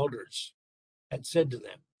and the elders had said to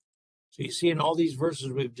them. So you see in all these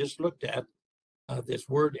verses we've just looked at, this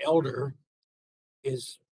word elder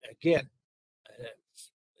is, again,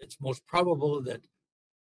 it's most probable that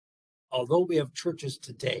although we have churches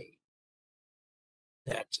today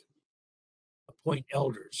that appoint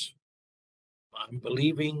elders, I'm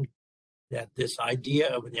believing that this idea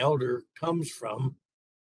of an elder comes from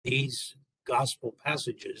these gospel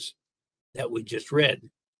passages that we just read,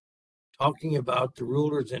 talking about the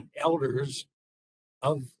rulers and elders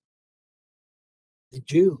of the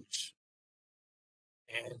Jews.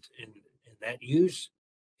 And in that use,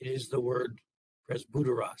 it is the word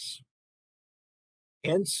presbyteros.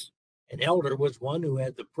 Hence, an elder was one who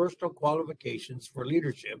had the personal qualifications for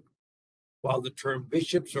leadership, while the term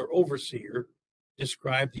bishops or overseer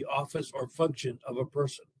described the office or function of a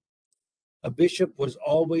person. A bishop was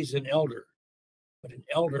always an elder, but an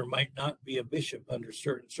elder might not be a bishop under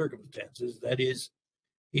certain circumstances. That is,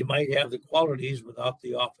 he might have the qualities without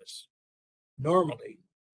the office. Normally,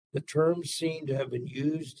 the terms seem to have been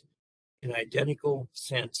used in identical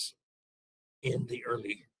sense in the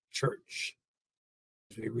early church.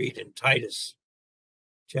 As we read in Titus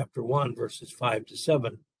chapter 1, verses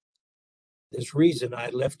 5-7, this reason I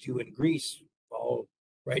left you in Greece, Paul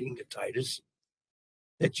writing to Titus,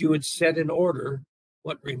 that you would set in order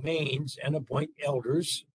what remains and appoint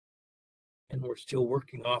elders. And we're still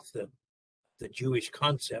working off the Jewish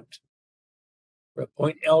concept.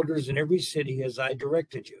 Appoint elders in every city as I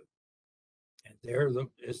directed you. And there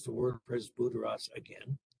is the word presbyteros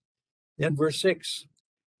again. Then verse 6,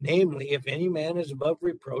 namely, if any man is above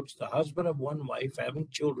reproach, the husband of one wife, having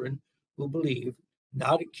children who believe,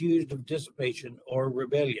 not accused of dissipation or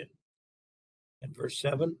rebellion. And verse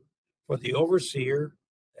 7, for the overseer,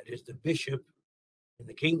 that is the bishop in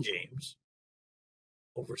the King James,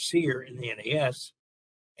 overseer in the NAS,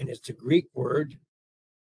 and it's the Greek word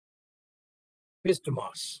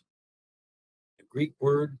epistomos. The Greek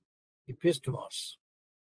word epistomos.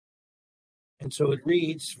 And so it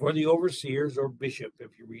reads, for the overseers or bishop,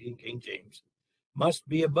 if you're reading King James, must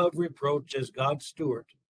be above reproach as God's steward,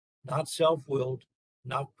 not self-willed,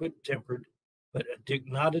 not quick-tempered, but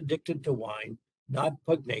not addicted to wine, not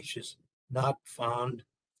pugnacious, not fond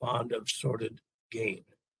of sordid gain.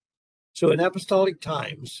 So in apostolic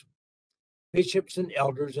times, bishops and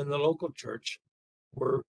elders in the local church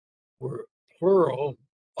were plural,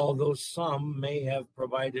 although some may have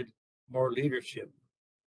provided more leadership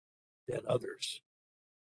than others.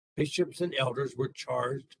 Bishops and elders were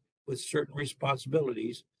charged with certain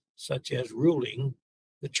responsibilities, such as ruling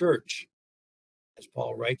the church, as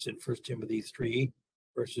Paul writes in 1 Timothy 3,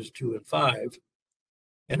 verses 2 and 5.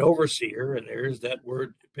 An overseer, and there's that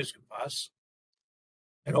word episkopos,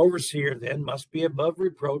 an overseer then must be above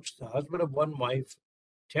reproach, the husband of one wife,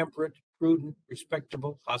 temperate, prudent,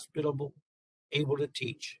 respectable, hospitable, able to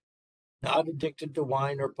teach, not addicted to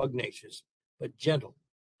wine or pugnacious, but gentle,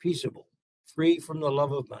 peaceable, free from the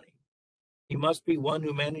love of money. He must be one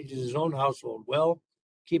who manages his own household well,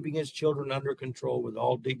 keeping his children under control with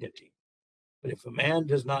all dignity. But if a man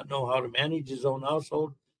does not know how to manage his own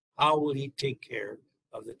household, how will he take care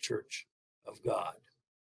of the church of God?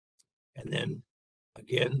 And then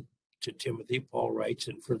again to Timothy, Paul writes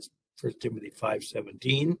in 1 Timothy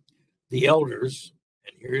 5:17, the elders,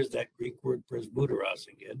 and here's that Greek word presbyteros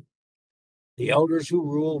again, the elders who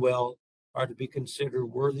rule well are to be considered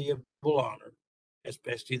worthy of honor,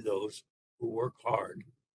 especially those who work hard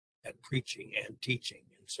at preaching and teaching.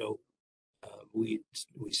 And so we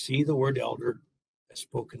see the word elder as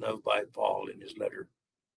spoken of by Paul in his letter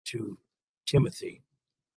to Timothy.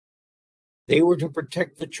 They were to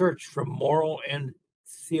protect the church from moral and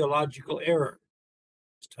theological error.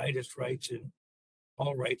 As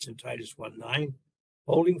Paul writes in Titus 1:9,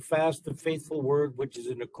 holding fast the faithful word which is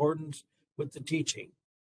in accordance with the teaching,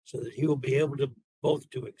 so that he will be able to both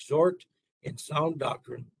to exhort in sound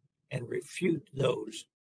doctrine and refute those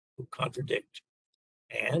who contradict.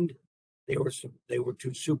 And they were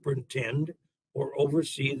to superintend or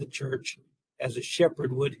oversee the church as a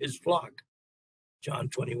shepherd would his flock. John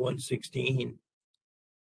 21:16.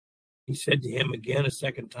 He said to him again a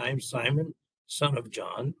second time, Simon, son of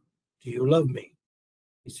John, do you love me?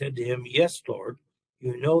 He said to him, yes, Lord,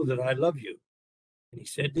 you know that I love you. And he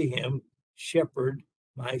said to him, shepherd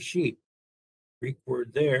my sheep. Greek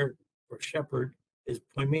word there for shepherd is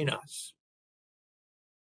poimenos.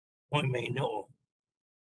 Poimeno.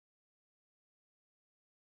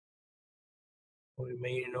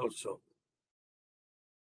 Poimenoso.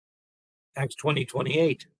 Acts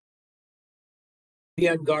 20:28. Be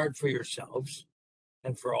on guard for yourselves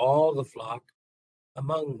and for all the flock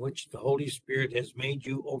among which the Holy Spirit has made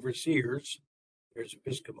you overseers. There's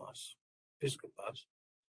episkopos,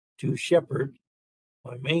 to shepherd,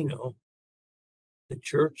 poimeno, the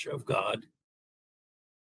church of God,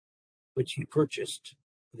 which he purchased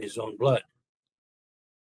with his own blood.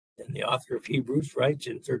 And the author of Hebrews writes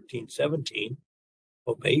in 13:17,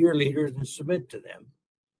 obey your leaders and submit to them,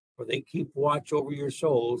 for they keep watch over your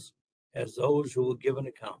souls as those who will give an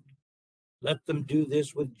account. Let them do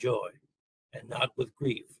this with joy and not with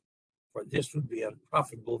grief, for this would be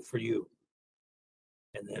unprofitable for you.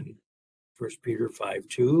 And then 1 Peter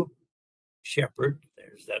 5:2, shepherd,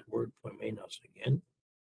 there's that word poimenos again,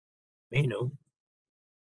 meno,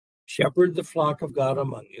 shepherd the flock of God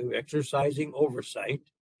among you, exercising oversight,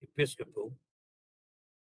 episcopeo,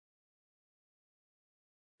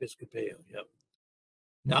 yep,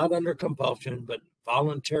 not under compulsion, but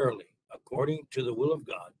voluntarily, according to the will of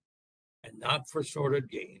God, and not for sordid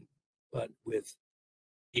gain, but with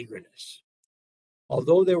eagerness.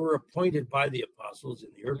 Although they were appointed by the apostles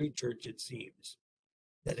in the early church, it seems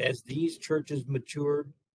that as these churches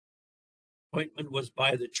matured, appointment was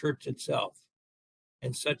by the church itself,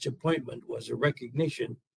 and such appointment was a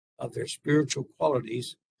recognition of their spiritual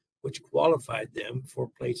qualities, which qualified them for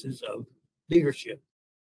places of leadership,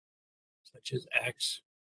 such as Acts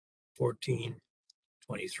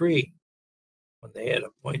 14:23, when they had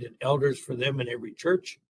appointed elders for them in every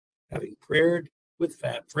church, having prayed with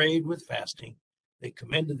fasting, they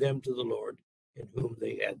commended them to the Lord in whom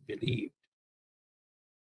they had believed.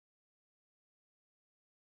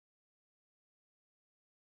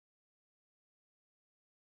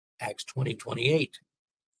 Acts 20:28.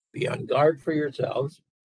 Be on guard for yourselves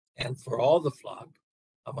and for all the flock,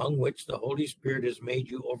 among which the Holy Spirit has made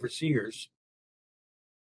you overseers,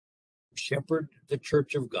 shepherd the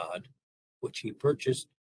church of God, which he purchased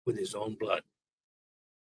with his own blood.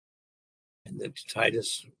 And then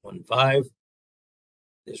Titus 1:5.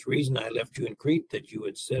 This reason I left you in Crete, that you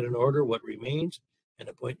would set in order what remains and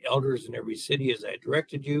appoint elders in every city as I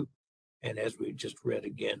directed you. And as we just read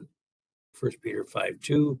again, 1 Peter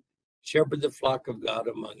 5:2, shepherd the flock of God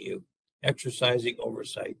among you, exercising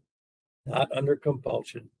oversight, not under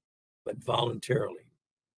compulsion, but voluntarily,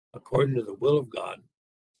 according to the will of God,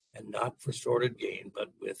 and not for sordid gain,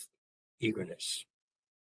 but with eagerness.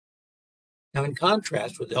 Now, in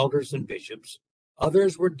contrast with elders and bishops,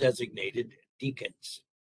 others were designated deacons.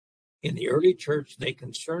 In the early church, they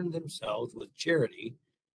concerned themselves with charity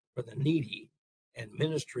for the needy and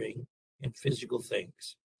ministering in physical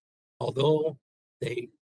things, although they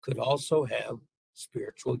could also have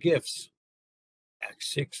spiritual gifts.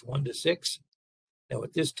 Acts 6:1-6. Now,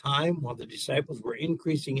 at this time, while the disciples were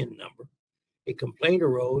increasing in number, a complaint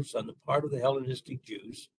arose on the part of the Hellenistic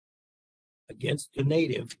Jews against the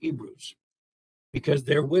native Hebrews, because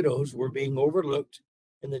their widows were being overlooked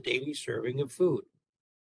in the daily serving of food.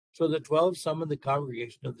 So the 12 summoned the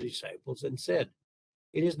congregation of the disciples and said,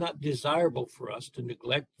 it is not desirable for us to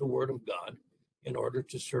neglect the word of God in order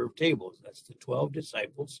to serve tables. That's the 12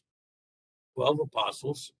 disciples, 12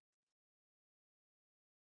 apostles.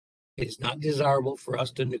 It is not desirable for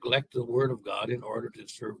us to neglect the word of God in order to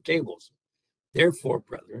serve tables. Therefore,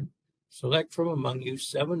 brethren, select from among you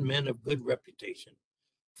 7 men of good reputation,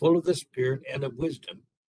 full of the Spirit and of wisdom,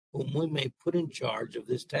 whom we may put in charge of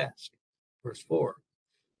this task. Verse 4.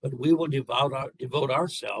 But we will devote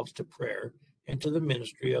ourselves to prayer and to the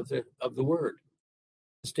ministry of the word.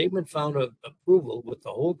 The statement found approval with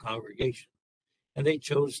the whole congregation, and they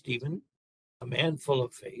chose Stephen, a man full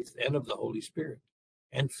of faith and of the Holy Spirit,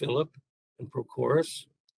 and Philip, and Prochorus,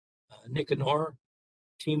 Nicanor,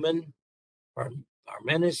 Timon,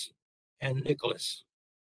 Parmenas, and Nicholas,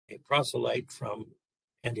 a proselyte from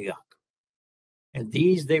Antioch. And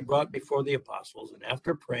these they brought before the apostles, and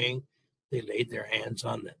after praying, they laid their hands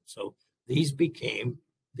on them. So these became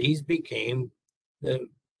the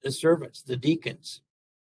servants, the deacons,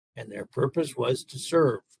 and their purpose was to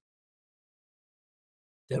serve.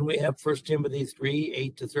 Then we have 1 Timothy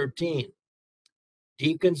 3:8-13.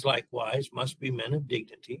 Deacons likewise must be men of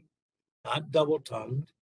dignity, not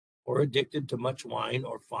double-tongued, or addicted to much wine,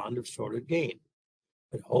 or fond of sordid gain,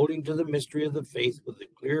 but holding to the mystery of the faith with a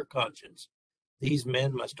clear conscience. These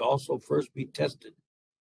men must also first be tested.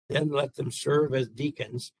 Then let them serve as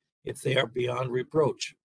deacons if they are beyond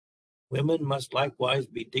reproach. Women must likewise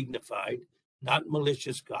be dignified, not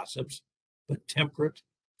malicious gossips, but temperate,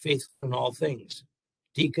 faithful in all things.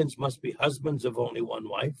 Deacons must be husbands of only one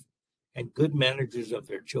wife, and good managers of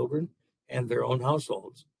their children and their own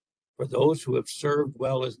households. For those who have served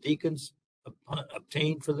well as deacons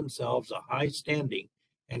obtain for themselves a high standing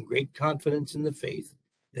and great confidence in the faith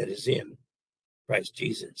that is in Christ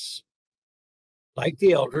Jesus. Like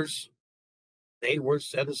the elders, they were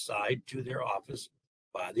set aside to their office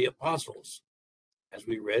by the apostles, as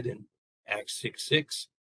we read in Acts 6:6.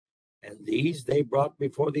 And these they brought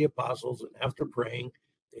before the apostles, and after praying,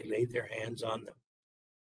 they laid their hands on them.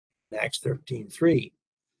 In Acts 13:3.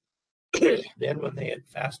 Then when they had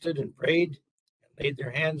fasted and prayed and laid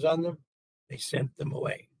their hands on them, they sent them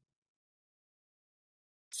away.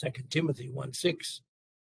 2 Timothy 1:6.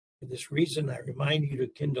 For this reason, I remind you to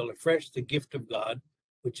kindle afresh the gift of God,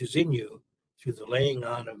 which is in you through the laying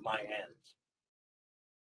on of my hands.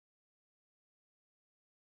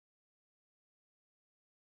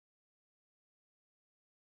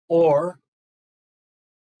 Or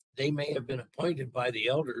they may have been appointed by the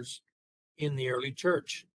elders in the early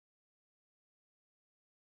church.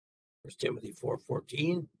 1 Timothy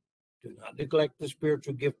 4:14. Do not neglect the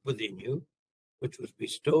spiritual gift within you, which was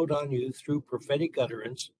bestowed on you through prophetic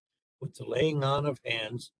utterance with the laying on of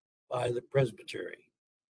hands by the presbytery.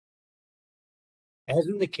 As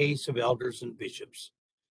in the case of elders and bishops,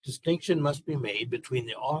 distinction must be made between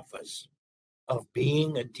the office of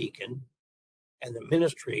being a deacon and the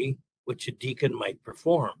ministry which a deacon might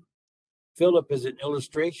perform. Philip is an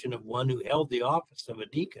illustration of one who held the office of a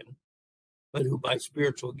deacon, but who by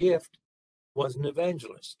spiritual gift was an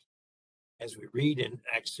evangelist. As we read in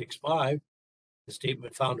Acts 6:5, the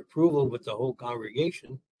statement found approval with the whole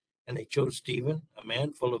congregation, and they chose Stephen, a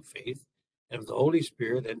man full of faith and of the Holy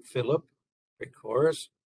Spirit, and Philip, Prochorus,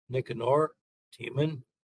 Nicanor, Timon,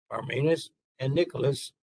 Parmenas, and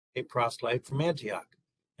Nicholas, a proselyte from Antioch.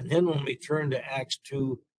 And then when we turn to Acts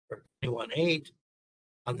 2:21-8,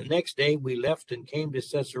 On the next day, we left and came to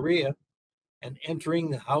Caesarea, and entering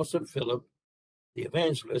the house of Philip, the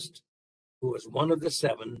evangelist, who was one of the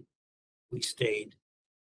 7, we stayed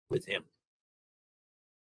with him.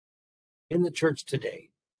 In the church today,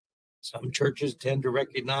 some churches tend to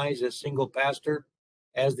recognize a single pastor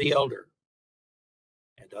as the elder,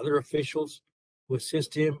 and other officials who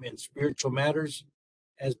assist him in spiritual matters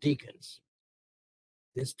as deacons.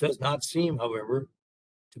 This does not seem, however,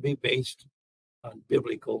 to be based on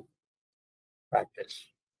biblical practice.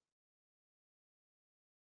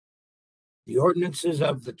 The ordinances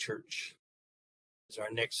of the church is our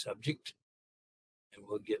next subject, and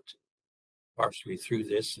we'll get partially through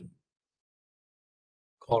this and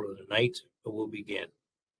call it a night, but we'll begin.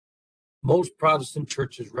 Most Protestant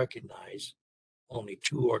churches recognize only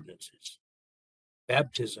 2 ordinances: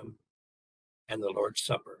 baptism and the Lord's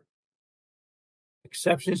Supper.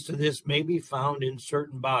 Exceptions to this may be found in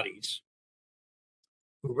certain bodies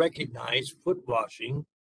who recognize foot washing,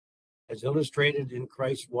 as illustrated in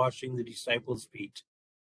Christ washing the disciples' feet,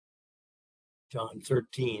 John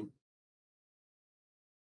 13,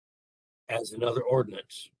 as another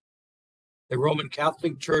ordinance. The Roman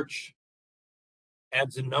Catholic Church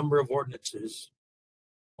adds a number of ordinances.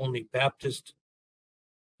 Only Baptist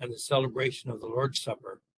and the celebration of the Lord's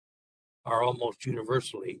Supper are almost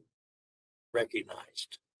universally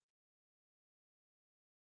recognized.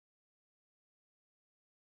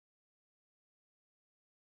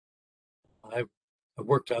 I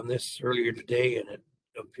worked on this earlier today, and it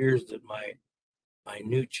appears that my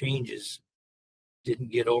new changes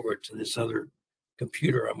didn't get over to this other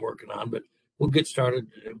computer I'm working on, but we'll get started.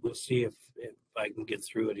 We'll see if I can get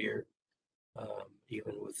through it here,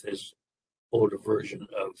 even with this older version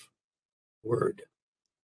of Word.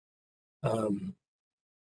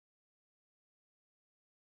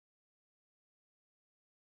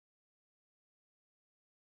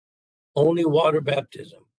 Only water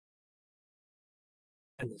baptism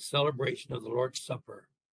and the celebration of the Lord's Supper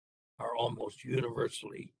are almost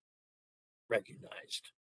universally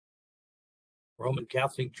recognized. Roman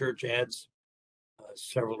Catholic Church adds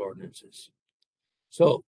several ordinances.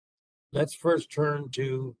 So let's first turn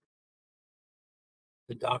to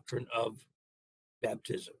the doctrine of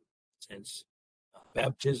baptism, since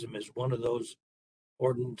baptism is one of those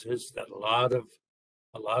ordinances that a lot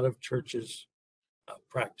of churches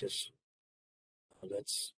practice.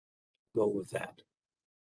 Let's go with that.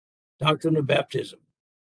 Doctrine of baptism.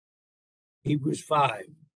 Hebrews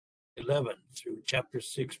 5:11 through chapter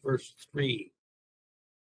 6, verse 3.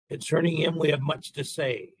 Concerning him we have much to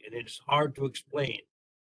say, and it is hard to explain,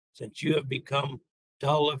 since you have become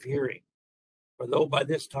dull of hearing. For though by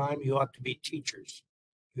this time you ought to be teachers,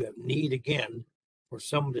 you have need again for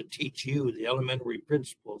someone to teach you the elementary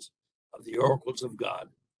principles of the oracles of God.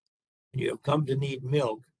 And you have come to need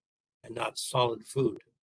milk and not solid food.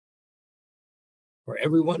 For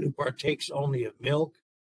everyone who partakes only of milk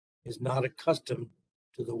is not accustomed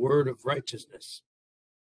to the word of righteousness,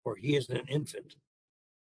 for he is an infant.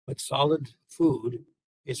 But solid food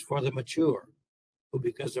is for the mature, who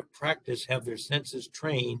because of practice have their senses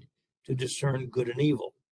trained to discern good and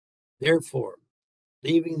evil. Therefore,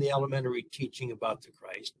 leaving the elementary teaching about the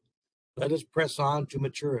Christ, let us press on to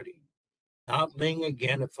maturity, not laying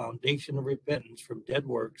again a foundation of repentance from dead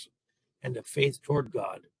works and of faith toward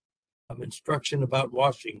God, of instruction about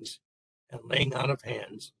washings and laying on of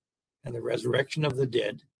hands, and the resurrection of the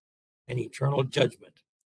dead, and eternal judgment.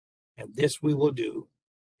 And this we will do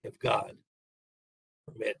if God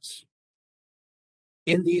permits.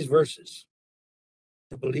 In these verses,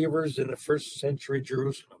 the believers in the first century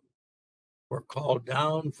Jerusalem were called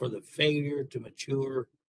down for the failure to mature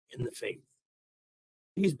in the faith.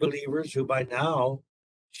 These believers, who by now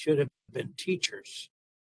should have been teachers,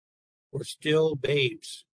 were still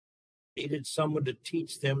babes, needed someone to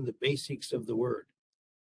teach them the basics of the word.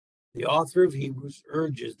 The author of Hebrews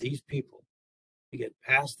urges these people to get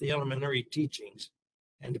past the elementary teachings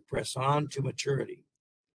and to press on to maturity.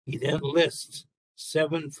 He then lists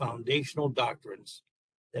 7 foundational doctrines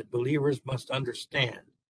that believers must understand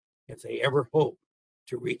if they ever hope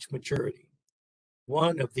to reach maturity.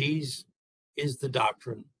 One of these is the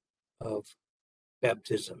doctrine of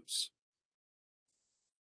baptisms.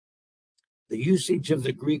 The usage of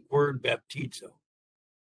the Greek word baptizo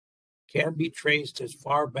can be traced as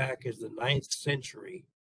far back as the 9th century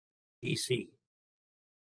BC.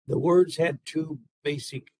 The word had two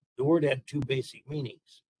basic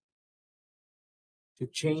meanings: to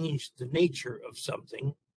change the nature of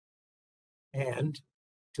something and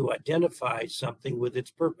to identify something with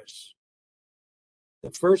its purpose.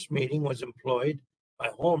 The first meaning was employed by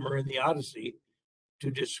Homer in the Odyssey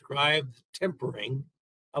to describe tempering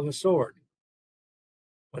of a sword.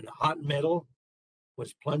 When the hot metal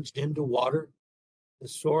was plunged into water, the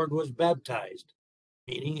sword was baptized,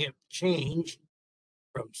 meaning it changed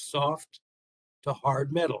from soft to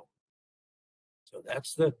hard metal. So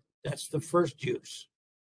that's the first use.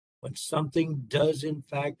 When something does in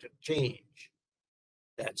fact change,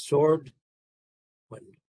 that sword, when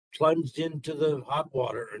plunged into the hot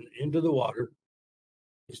water and into the water,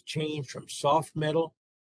 is changed from soft metal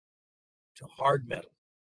to hard metal.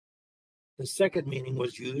 The second meaning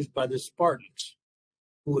was used by the Spartans,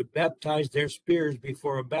 who would baptize their spears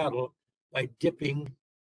before a battle by dipping the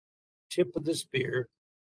tip of the spear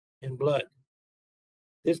in blood.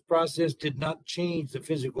 This process did not change the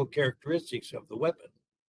physical characteristics of the weapon,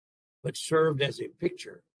 but served as a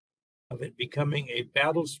picture of it becoming a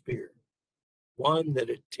battle spear, one that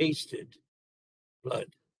had tasted blood.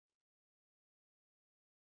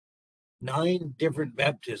 9 different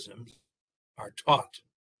baptisms are taught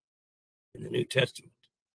in the New Testament.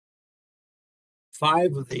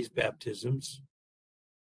 5 of these baptisms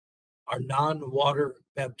are non-water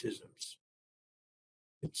baptisms,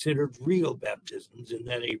 considered real baptisms in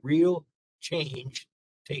that a real change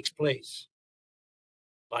takes place,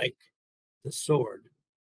 like the sword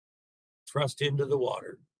thrust into the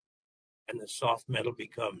water and the soft metal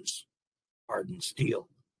becomes hardened steel.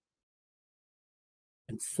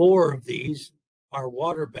 And 4 of these are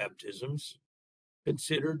water baptisms,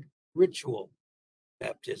 considered ritual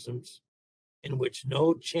baptisms, in which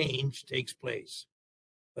no change takes place,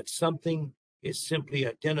 but something is simply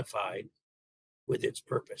identified with its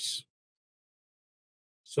purpose.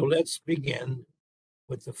 So let's begin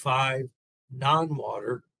with the 5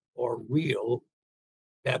 non-water or real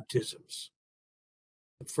baptisms.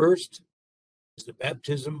 The first is the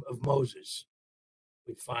baptism of Moses.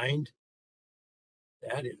 We find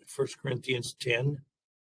that in 1 Corinthians 10,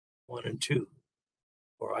 1 and 2.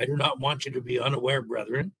 For I do not want you to be unaware,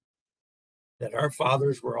 brethren, that our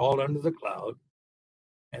fathers were all under the cloud,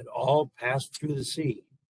 and all passed through the sea.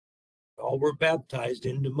 All were baptized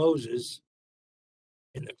into Moses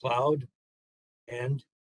in the cloud and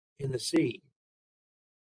in the sea.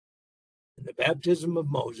 In the baptism of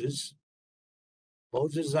Moses,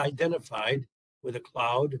 Moses is identified with a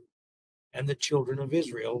cloud, and the children of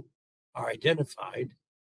Israel are identified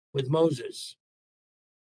with Moses.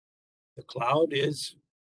 The cloud is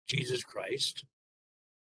Jesus Christ.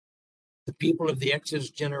 The people of the Exodus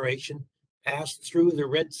generation passed through the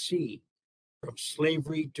Red Sea from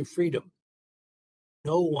slavery to freedom.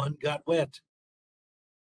 No one got wet.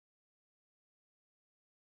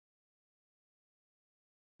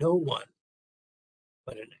 No one.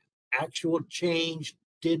 But an actual change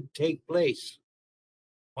did take place.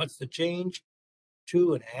 What's the change?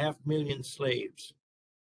 2.5 million slaves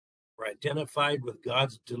were identified with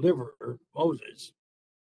God's deliverer, Moses,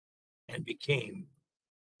 and became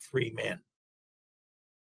free men.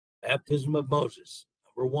 Baptism of Moses,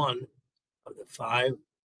 number 1 of the 5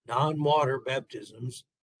 non-water baptisms,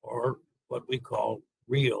 or what we call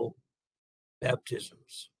real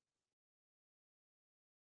baptisms.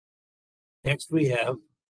 Next, we have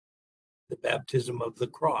the baptism of the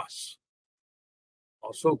cross,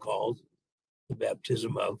 also called the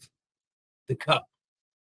baptism of the cup.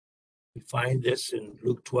 We find this in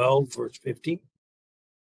Luke 12, verse 50.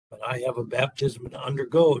 But I have a baptism to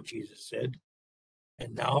undergo, Jesus said,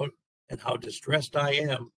 and how distressed I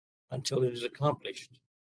am until it is accomplished.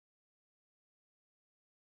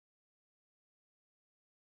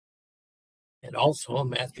 And also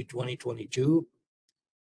Matthew 20:22.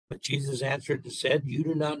 But Jesus answered and said, you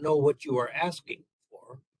do not know what you are asking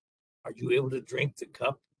for. Are you able to drink the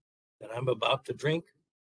cup that I'm about to drink?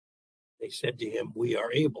 They said to him, we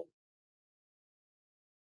are able.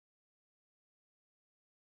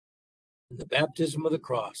 In the baptism of the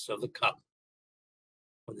cross, of the cup,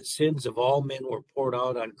 when the sins of all men were poured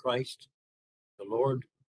out on Christ, the Lord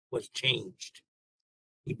was changed.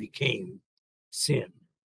 He became sin.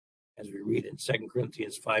 As we read in 2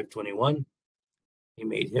 Corinthians 5:21, he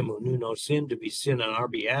made him who knew no sin to be sin on our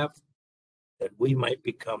behalf, that we might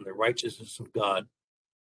become the righteousness of God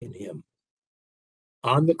in him.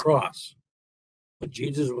 On the cross, when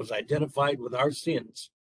Jesus was identified with our sins,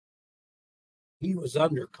 he was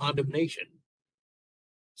under condemnation,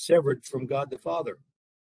 severed from God the Father.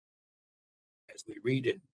 As we read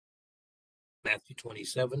in Matthew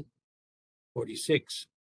 27:46,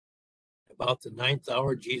 about the 9th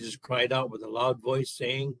hour, Jesus cried out with a loud voice,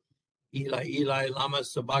 saying, Eli, Eli, lama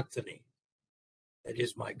sabachthani. That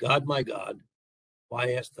is, my God,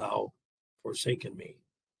 why hast thou forsaken me?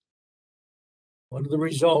 One of the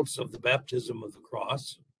results of the baptism of the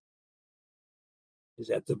cross is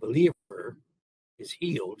that the believer is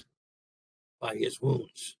healed by his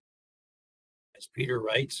wounds. As Peter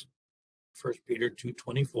writes, 1 Peter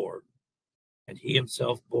 2:24, and he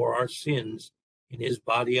himself bore our sins in his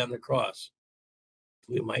body on the cross,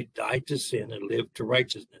 that we might die to sin and live to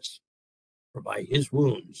righteousness. For by his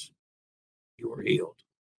wounds you were healed.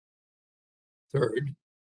 Third,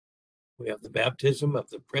 we have the baptism of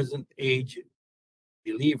the present age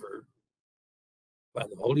believer by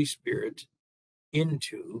the Holy Spirit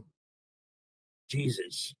into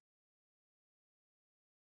Jesus.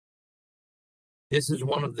 This is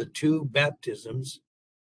one of the two baptisms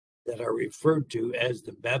that are referred to as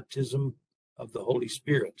the baptism of the Holy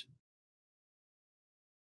Spirit.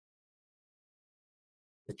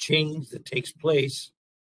 The change that takes place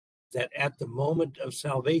is that at the moment of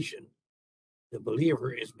salvation, the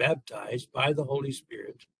believer is baptized by the Holy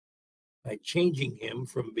Spirit by changing him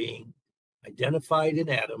from being identified in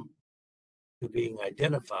Adam to being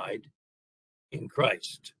identified in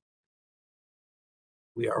Christ.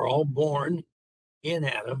 We are all born in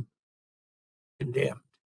Adam, condemned.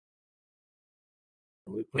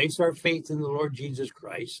 And we place our faith in the Lord Jesus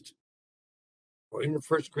Christ, according to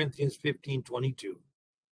 1 Corinthians 15:22.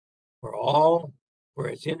 For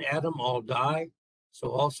as in Adam all die,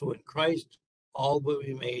 so also in Christ all will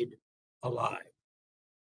be made alive.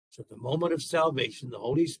 So at the moment of salvation, the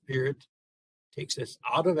Holy Spirit takes us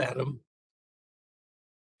out of Adam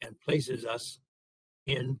and places us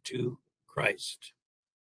into Christ.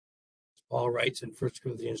 Paul writes in 1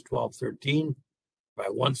 Corinthians 12:13, by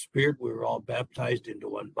one Spirit we were all baptized into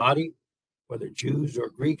one body, whether Jews or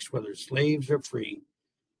Greeks, whether slaves or free,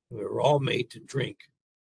 we were all made to drink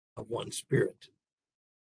of one Spirit.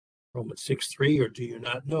 Romans 6:3, or do you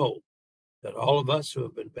not know that all of us who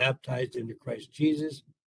have been baptized into Christ Jesus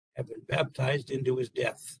have been baptized into his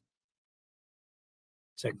death?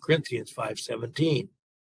 2 Corinthians 5:17,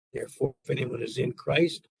 therefore if anyone is in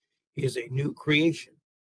Christ, he is a new creation.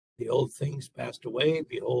 The old things passed away,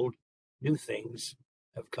 behold, new things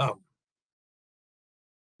have come.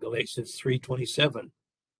 Galatians 3:27,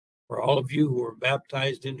 for all of you who are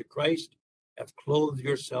baptized into Christ have clothed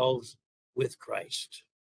yourselves with Christ.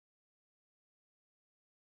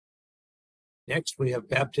 Next, we have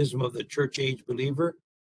baptism of the church age believer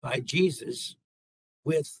by Jesus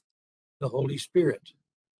with the Holy Spirit.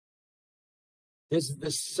 This is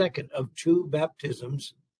the second of two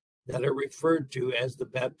baptisms that are referred to as the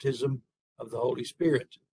baptism of the Holy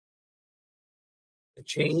Spirit. The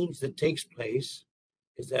change that takes place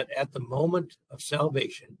is that at the moment of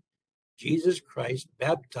salvation, Jesus Christ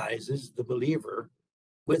baptizes the believer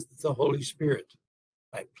with the Holy Spirit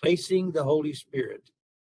by placing the Holy Spirit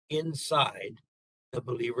inside the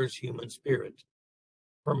believer's human spirit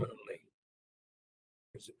permanently.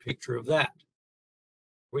 There's a picture of that.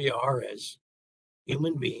 We are, as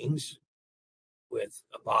human beings, with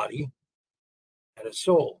a body and a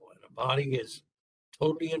soul, and a body is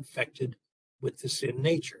totally infected with the sin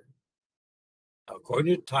nature. Now,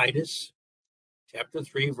 according to Titus chapter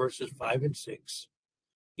 3, verses 5 and 6,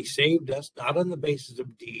 he saved us not on the basis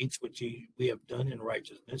of deeds which we have done in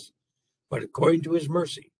righteousness, but according to his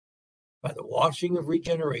mercy, by the washing of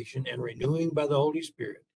regeneration and renewing by the Holy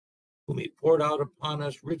Spirit, whom he poured out upon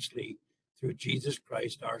us richly through Jesus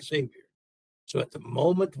Christ our Savior. So at the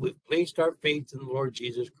moment we've placed our faith in the Lord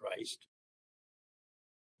Jesus Christ,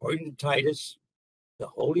 according to Titus, the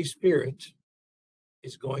Holy Spirit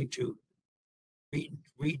is going to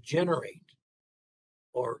regenerate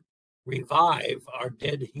or revive our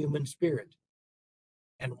dead human spirit.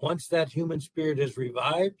 And once that human spirit is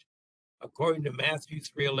revived, according to Matthew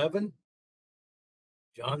 3:11,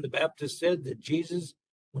 John the Baptist said that Jesus,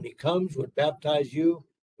 when he comes, would baptize you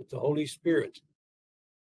with the Holy Spirit.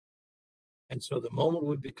 And so the moment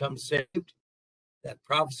we become saved, that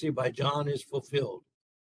prophecy by John is fulfilled.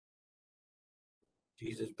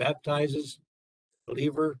 Jesus baptizes the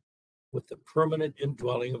believer with the permanent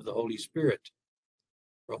indwelling of the Holy Spirit.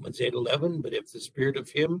 Romans 8:11, but if the spirit of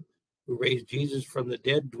him who raised Jesus from the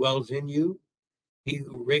dead dwells in you, he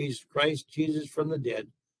who raised Christ Jesus from the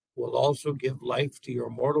dead will also give life to your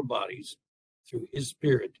mortal bodies through his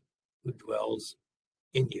Spirit who dwells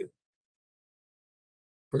in you.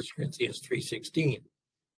 1 Corinthians 3:16,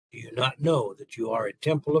 do you not know that you are a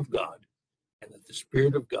temple of God and that the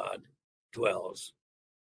Spirit of God dwells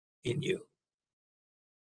in you?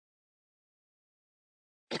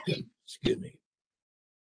 Excuse me.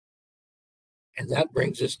 And that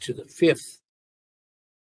brings us to the fifth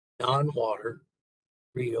non-water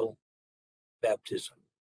real baptism,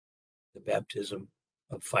 the baptism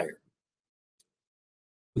of fire.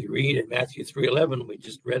 We read in Matthew 3:11, we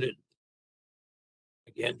just read it.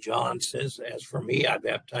 Again, John says, as for me, I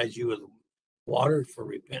baptize you water for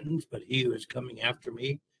repentance, but he who is coming after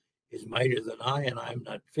me is mightier than I, and I am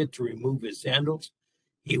not fit to remove his sandals.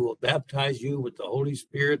 He will baptize you with the Holy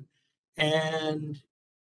Spirit, and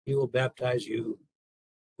he will baptize you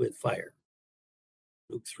with fire.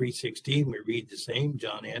 Luke 3:16, we read the same.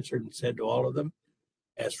 John answered and said to all of them,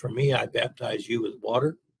 as for me, I baptize you with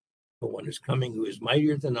water, but one is coming who is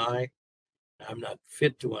mightier than I am not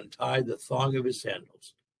fit to untie the thong of his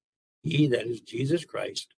sandals. He, that is Jesus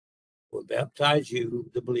Christ, will baptize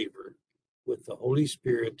you, the believer, with the Holy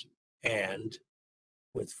Spirit and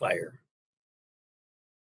with fire.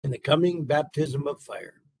 In the coming baptism of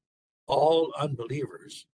fire, all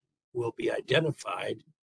unbelievers will be identified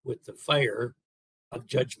with the fire of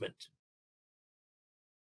judgment.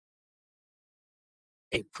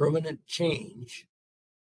 A permanent change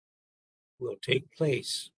will take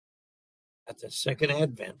place at the second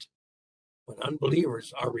advent when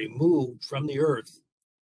unbelievers are removed from the earth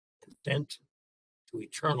and sent to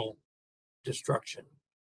eternal destruction.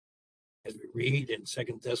 As we read in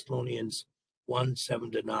 2 Thessalonians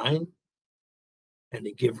 1:7-9, and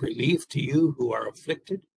to give relief to you who are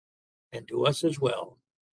afflicted, and to us as well,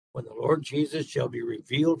 when the Lord Jesus shall be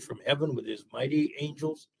revealed from heaven with his mighty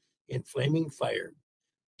angels in flaming fire,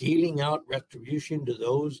 dealing out retribution to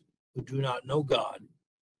those who do not know God,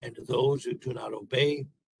 and to those who do not obey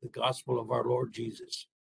the gospel of our Lord Jesus.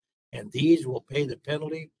 And these will pay the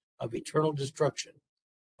penalty of eternal destruction,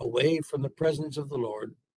 away from the presence of the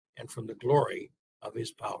Lord and from the glory of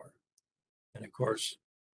his power. And of course,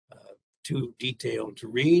 too detailed to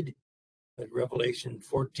read, but Revelation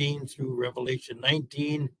 14 through Revelation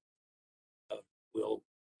 19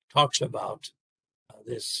 talks about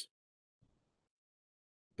this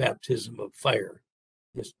baptism of fire,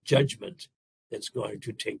 this judgment that's going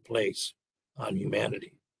to take place on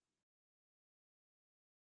humanity.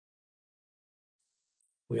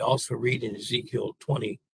 We also read in Ezekiel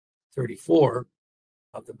 20:34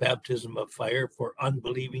 of the baptism of fire for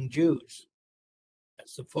unbelieving Jews.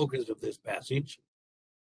 That's the focus of this passage.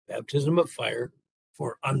 Baptism of fire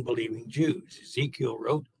for unbelieving Jews. Ezekiel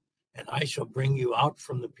wrote, and I shall bring you out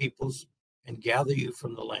from the peoples and gather you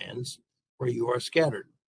from the lands where you are scattered,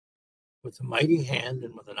 with a mighty hand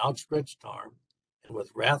and with an outstretched arm and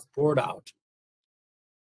with wrath poured out.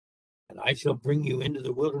 And I shall bring you into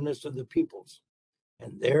the wilderness of the peoples,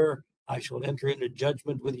 and there I shall enter into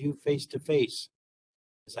judgment with you face to face,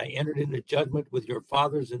 as I entered into judgment with your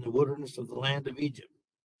fathers in the wilderness of the land of Egypt.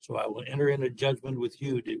 So I will enter into judgment with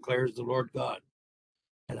you, declares the Lord God.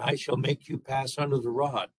 And I shall make you pass under the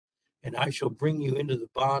rod, and I shall bring you into the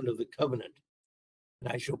bond of the covenant.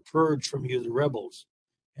 And I shall purge from you the rebels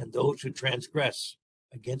and those who transgress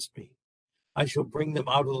against me. I shall bring them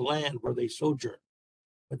out of the land where they sojourn,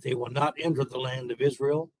 but they will not enter the land of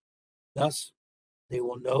Israel. Thus they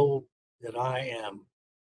will know that I am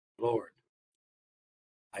Lord.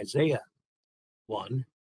 Isaiah 1,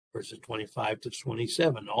 verses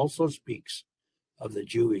 25-27 also speaks of the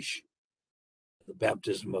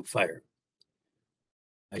baptism of fire.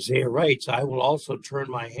 Isaiah writes, I will also turn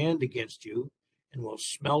my hand against you and will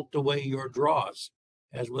smelt away your dross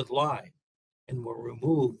as with lye, and will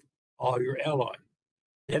remove all your alloy.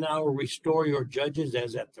 Then I will restore your judges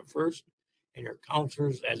as at the first, and your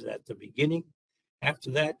counselors as at the beginning.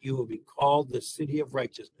 After that, you will be called the city of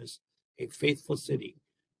righteousness, a faithful city.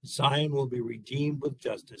 Zion will be redeemed with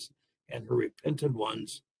justice, and her repentant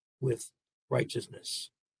ones with righteousness.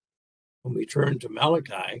 When we turn to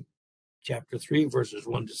Malachi, chapter 3, verses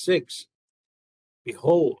 1-6,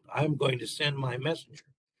 behold, I am going to send my messenger,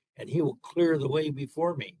 and he will clear the way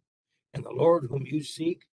before me. And the Lord whom you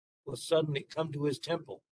seek will suddenly come to his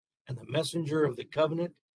temple, and the messenger of the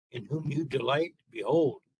covenant in whom you delight,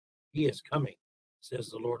 behold, he is coming, says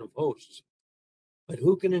the Lord of hosts. But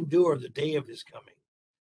who can endure the day of his coming?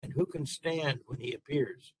 And who can stand when he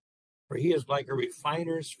appears? For he is like a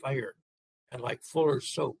refiner's fire, and like fuller's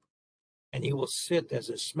soap. And he will sit as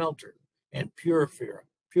a smelter and purifier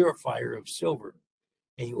of silver.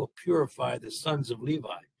 And he will purify the sons of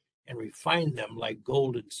Levi, and refine them like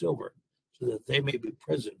gold and silver, so that they may be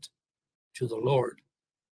present to the Lord.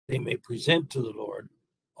 They may present to the Lord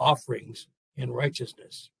offerings in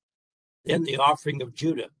righteousness. Then the offering of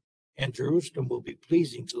Judah and Jerusalem will be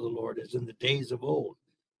pleasing to the Lord as in the days of old,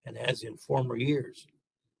 and as in former years.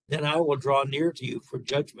 Then I will draw near to you for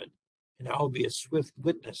judgment, and I will be a swift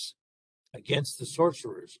witness against the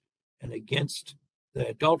sorcerers, and against the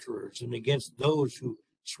adulterers, and against those who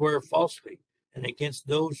swear falsely, and against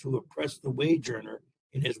those who oppress the wage earner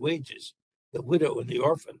in his wages, the widow and the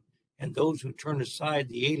orphan, and those who turn aside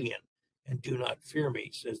the alien and do not fear me,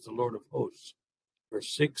 says the Lord of hosts. Verse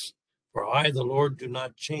 6, For I, the Lord, do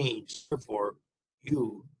not change. Therefore,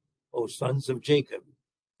 you, O sons of Jacob,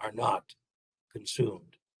 are not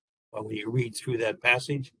consumed. Well, when you read through that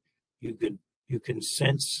passage, you can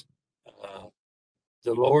sense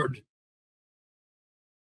the Lord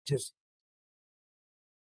just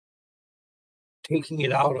taking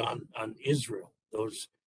it out on Israel, those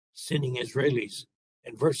sinning Israelis.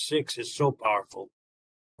 And verse 6 is so powerful.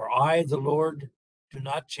 For I, the Lord, do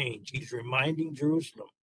not change. He's reminding Jerusalem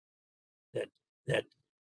that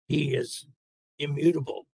he is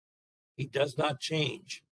immutable. He does not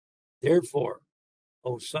change. Therefore,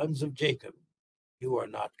 O sons of Jacob, you are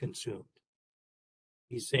not consumed.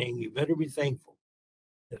 He's saying you better be thankful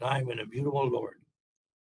that I'm an immutable Lord.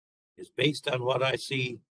 It's based on what I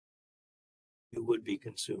see, you would be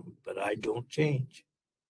consumed, but I don't change.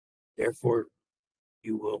 Therefore,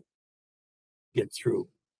 you will get through.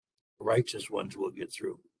 The righteous ones will get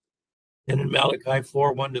through. Then in Malachi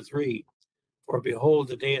 4, 1-3, for behold,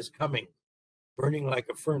 the day is coming, burning like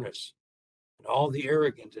a furnace, and all the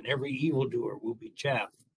arrogant and every evildoer will be chaff.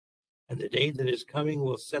 And the day that is coming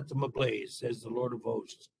will set them ablaze, says the Lord of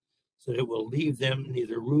hosts, so that it will leave them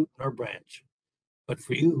neither root nor branch. But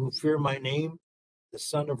for you who fear my name, the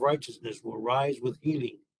Son of Righteousness will rise with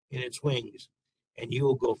healing in its wings, and you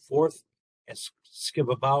will go forth and skip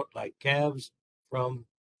about like calves from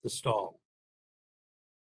the stall.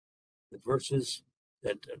 The verses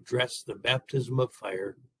that address the baptism of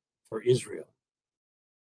fire for Israel.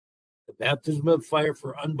 The baptism of fire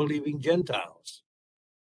for unbelieving Gentiles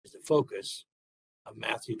is the focus of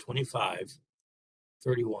Matthew 25,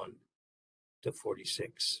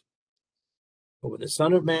 31-46. But when the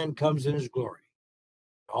Son of Man comes in his glory,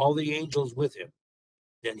 all the angels with him,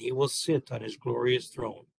 then he will sit on his glorious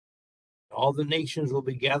throne. All the nations will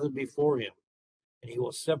be gathered before him, and he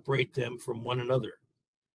will separate them from one another,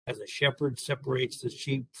 as a shepherd separates the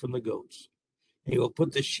sheep from the goats. And he will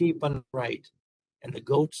put the sheep on the right and the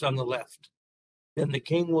goats on the left. Then the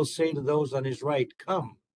king will say to those on his right,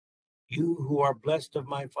 come, you who are blessed of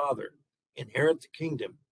my Father, inherit the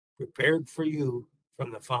kingdom prepared for you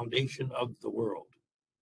from the foundation of the world.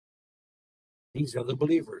 These are the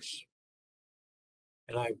believers.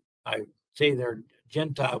 And I say they're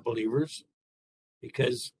Gentile believers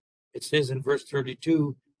because it says in verse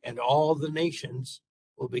 32, and all the nations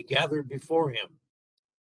will be gathered before him.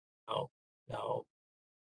 Now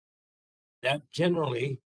that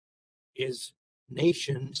generally is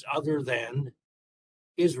nations other than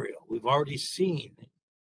Israel. We've already seen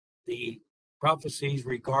the prophecies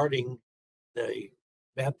regarding the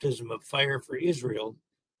baptism of fire for Israel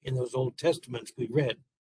in those Old Testaments we read,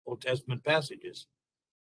 Old Testament passages.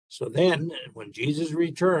 So then, when Jesus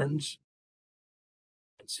returns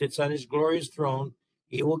and sits on his glorious throne,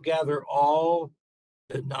 he will gather all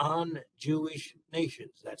the non-Jewish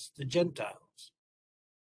nations. That's the Gentiles.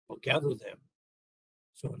 He'll gather them.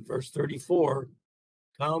 So in verse 34,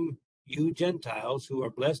 come, you Gentiles who are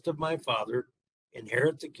blessed of my Father,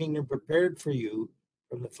 inherit the kingdom prepared for you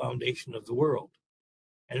from the foundation of the world.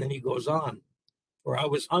 And then he goes on, for I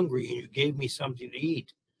was hungry and you gave me something to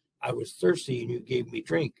eat. I was thirsty and you gave me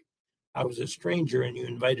drink. I was a stranger and you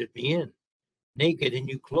invited me in. Naked and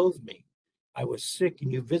you clothed me. I was sick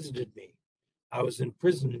and you visited me. I was in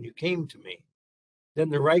prison and you came to me. Then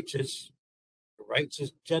the righteous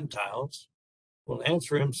Gentiles will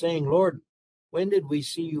answer him, saying, Lord, when did we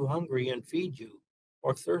see you hungry and feed you,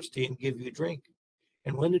 or thirsty and give you drink?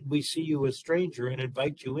 And when did we see you a stranger and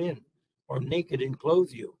invite you in, or naked and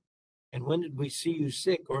clothe you? And when did we see you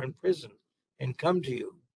sick or in prison and come to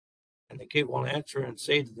you? And the king will answer and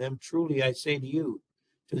say to them, truly I say to you,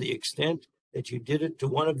 to the extent that you did it to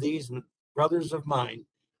one of these brothers of mine,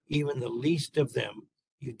 even the least of them,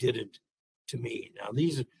 you did it to me. Now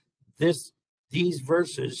these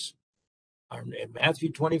verses are in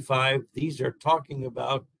Matthew 25. These are talking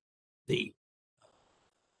about the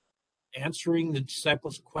answering the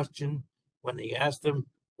disciples' question when they asked them,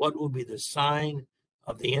 what will be the sign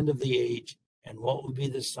of the end of the age, and what will be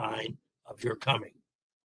the sign of your coming?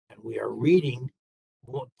 And we are reading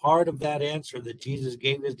part of that answer that Jesus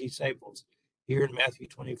gave his disciples here in Matthew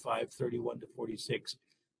 25, 31-46.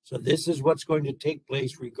 So this is what's going to take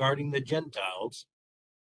place regarding the Gentiles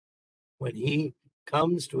when he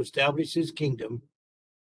comes to establish his kingdom,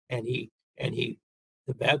 and the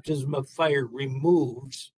baptism of fire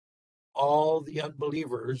removes all the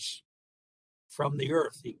unbelievers from the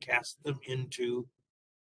earth. He casts them into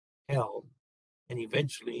hell and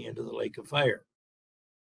eventually into the lake of fire.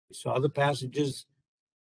 We saw the passages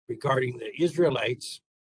regarding the Israelites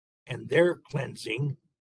and their cleansing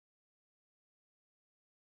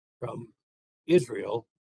from Israel.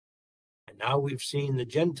 And Now we've seen the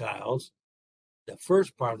Gentiles, the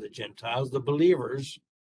first part of the Gentiles, the believers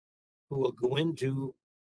who will go into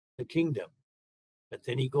the kingdom. But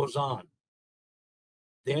then he goes on.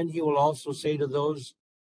 Then he will also say to those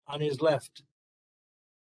on his left,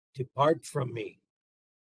 depart from me,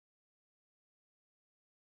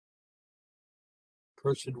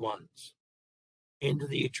 cursed ones, into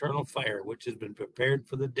the eternal fire, which has been prepared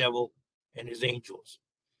for the devil and his angels.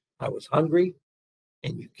 I was hungry,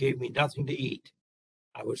 and you gave me nothing to eat.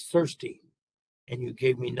 I was thirsty, and you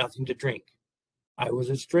gave me nothing to drink. I was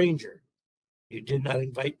a stranger. You did not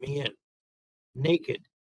invite me in. Naked,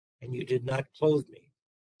 and you did not clothe me.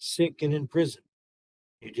 Sick and in prison.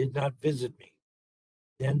 You did not visit me.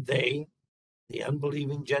 Then they, the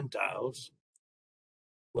unbelieving Gentiles,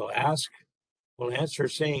 will answer,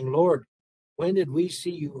 saying, Lord, when did we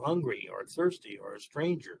see you hungry or thirsty or a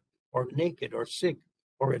stranger or naked or sick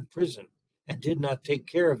or in prison and did not take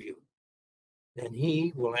care of you? Then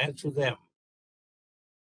he will answer them,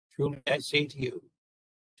 truly I say to you,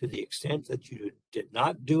 to the extent that you did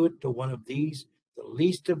not do it to one of these, the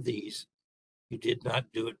least of these, you did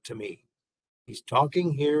not do it to me. He's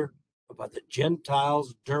talking here about the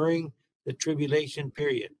Gentiles during the tribulation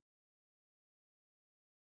period.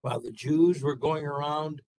 While the Jews were going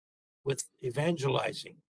around with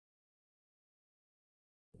evangelizing,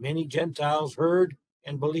 many Gentiles heard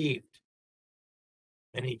and believed.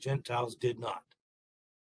 Many Gentiles did not.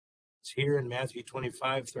 It's here in Matthew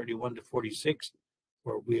 25, 31 to 46,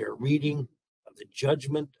 where we are reading of the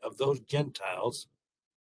judgment of those Gentiles,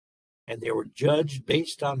 and they were judged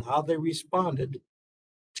based on how they responded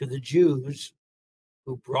to the Jews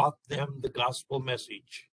who brought them the gospel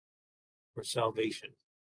message for salvation.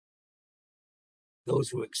 Those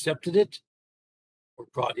who accepted it were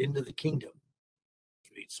brought into the kingdom. As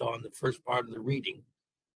we saw in the first part of the reading,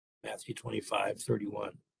 Matthew 25,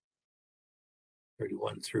 31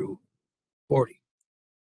 through 40.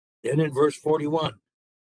 Then in verse 41,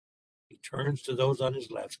 he turns to those on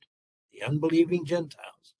his left, the unbelieving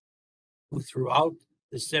Gentiles, who throughout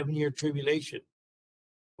the 7-year tribulation,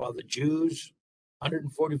 while the Jews,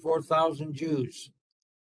 144,000 Jews,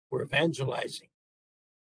 were evangelizing,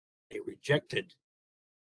 they rejected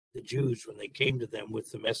the Jews when they came to them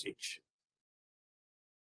with the message.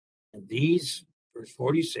 And these, verse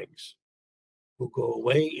 46, will go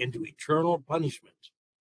away into eternal punishment,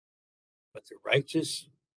 but the righteous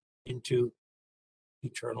into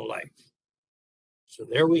eternal life. So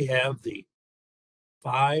there we have the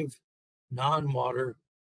 5 non-water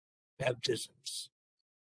baptisms.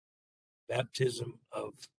 Baptism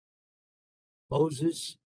of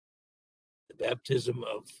Moses, the baptism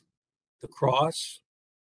of the cross,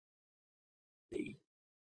 the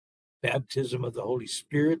baptism of the Holy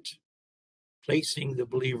Spirit, placing the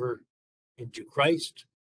believer into Christ,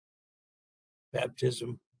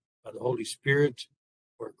 baptism of the Holy Spirit,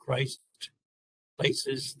 where Christ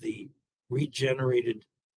places the regenerated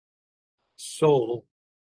soul,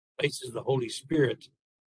 places the Holy Spirit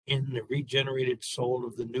in the regenerated soul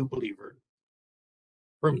of the new believer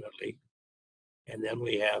permanently. And then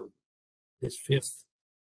we have this 5th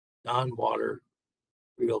non-water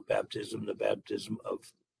real baptism, the baptism of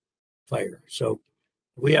fire. So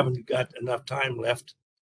we haven't got enough time left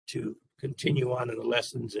to continue on in the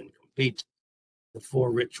lessons and complete the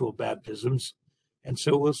 4 ritual baptisms. And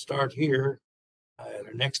so we'll start here at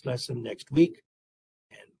our next lesson next week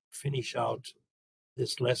and finish out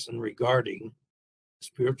this lesson regarding the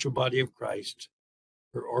spiritual body of Christ,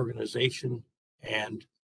 her organization, and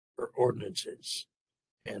her ordinances.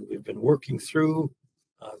 And we've been working through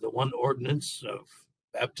the one ordinance of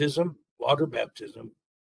baptism, water baptism,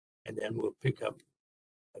 and then we'll pick up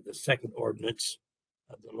the second ordinance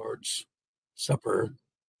of the Lord's Supper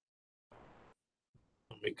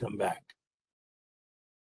when we come back.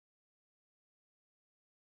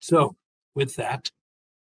 So, with that,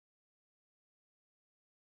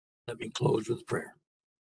 let me close with prayer.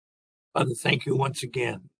 Father, thank you once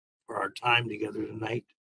again for our time together tonight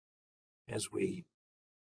as we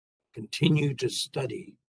continue to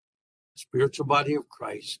study the spiritual body of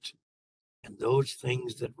Christ and those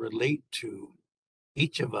things that relate to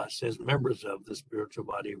each of us as members of the spiritual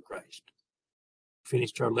body of Christ.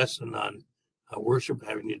 Finished our lesson on worship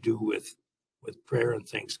having to do with prayer and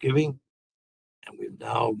thanksgiving, and we've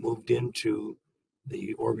now moved into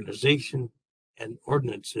the organization and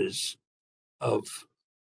ordinances of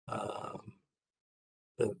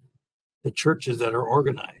the churches that are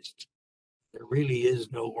organized. There really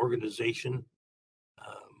is no organization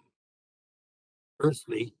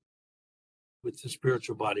earthly with the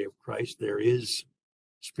spiritual body of Christ. There is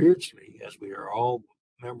spiritually, as we are all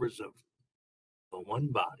members of the one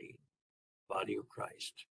body, body of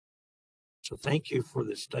Christ. So thank you for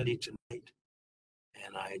the study tonight.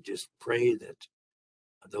 And I just pray that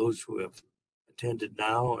those who have attended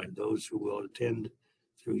now and those who will attend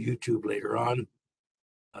through YouTube later on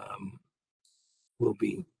will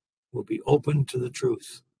be open to the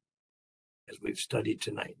truth as we've studied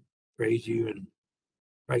tonight. Praise you in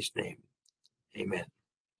Christ's name. Amen.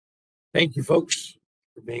 Thank you, folks,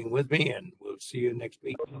 for being with me, and we'll see you next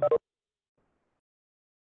week.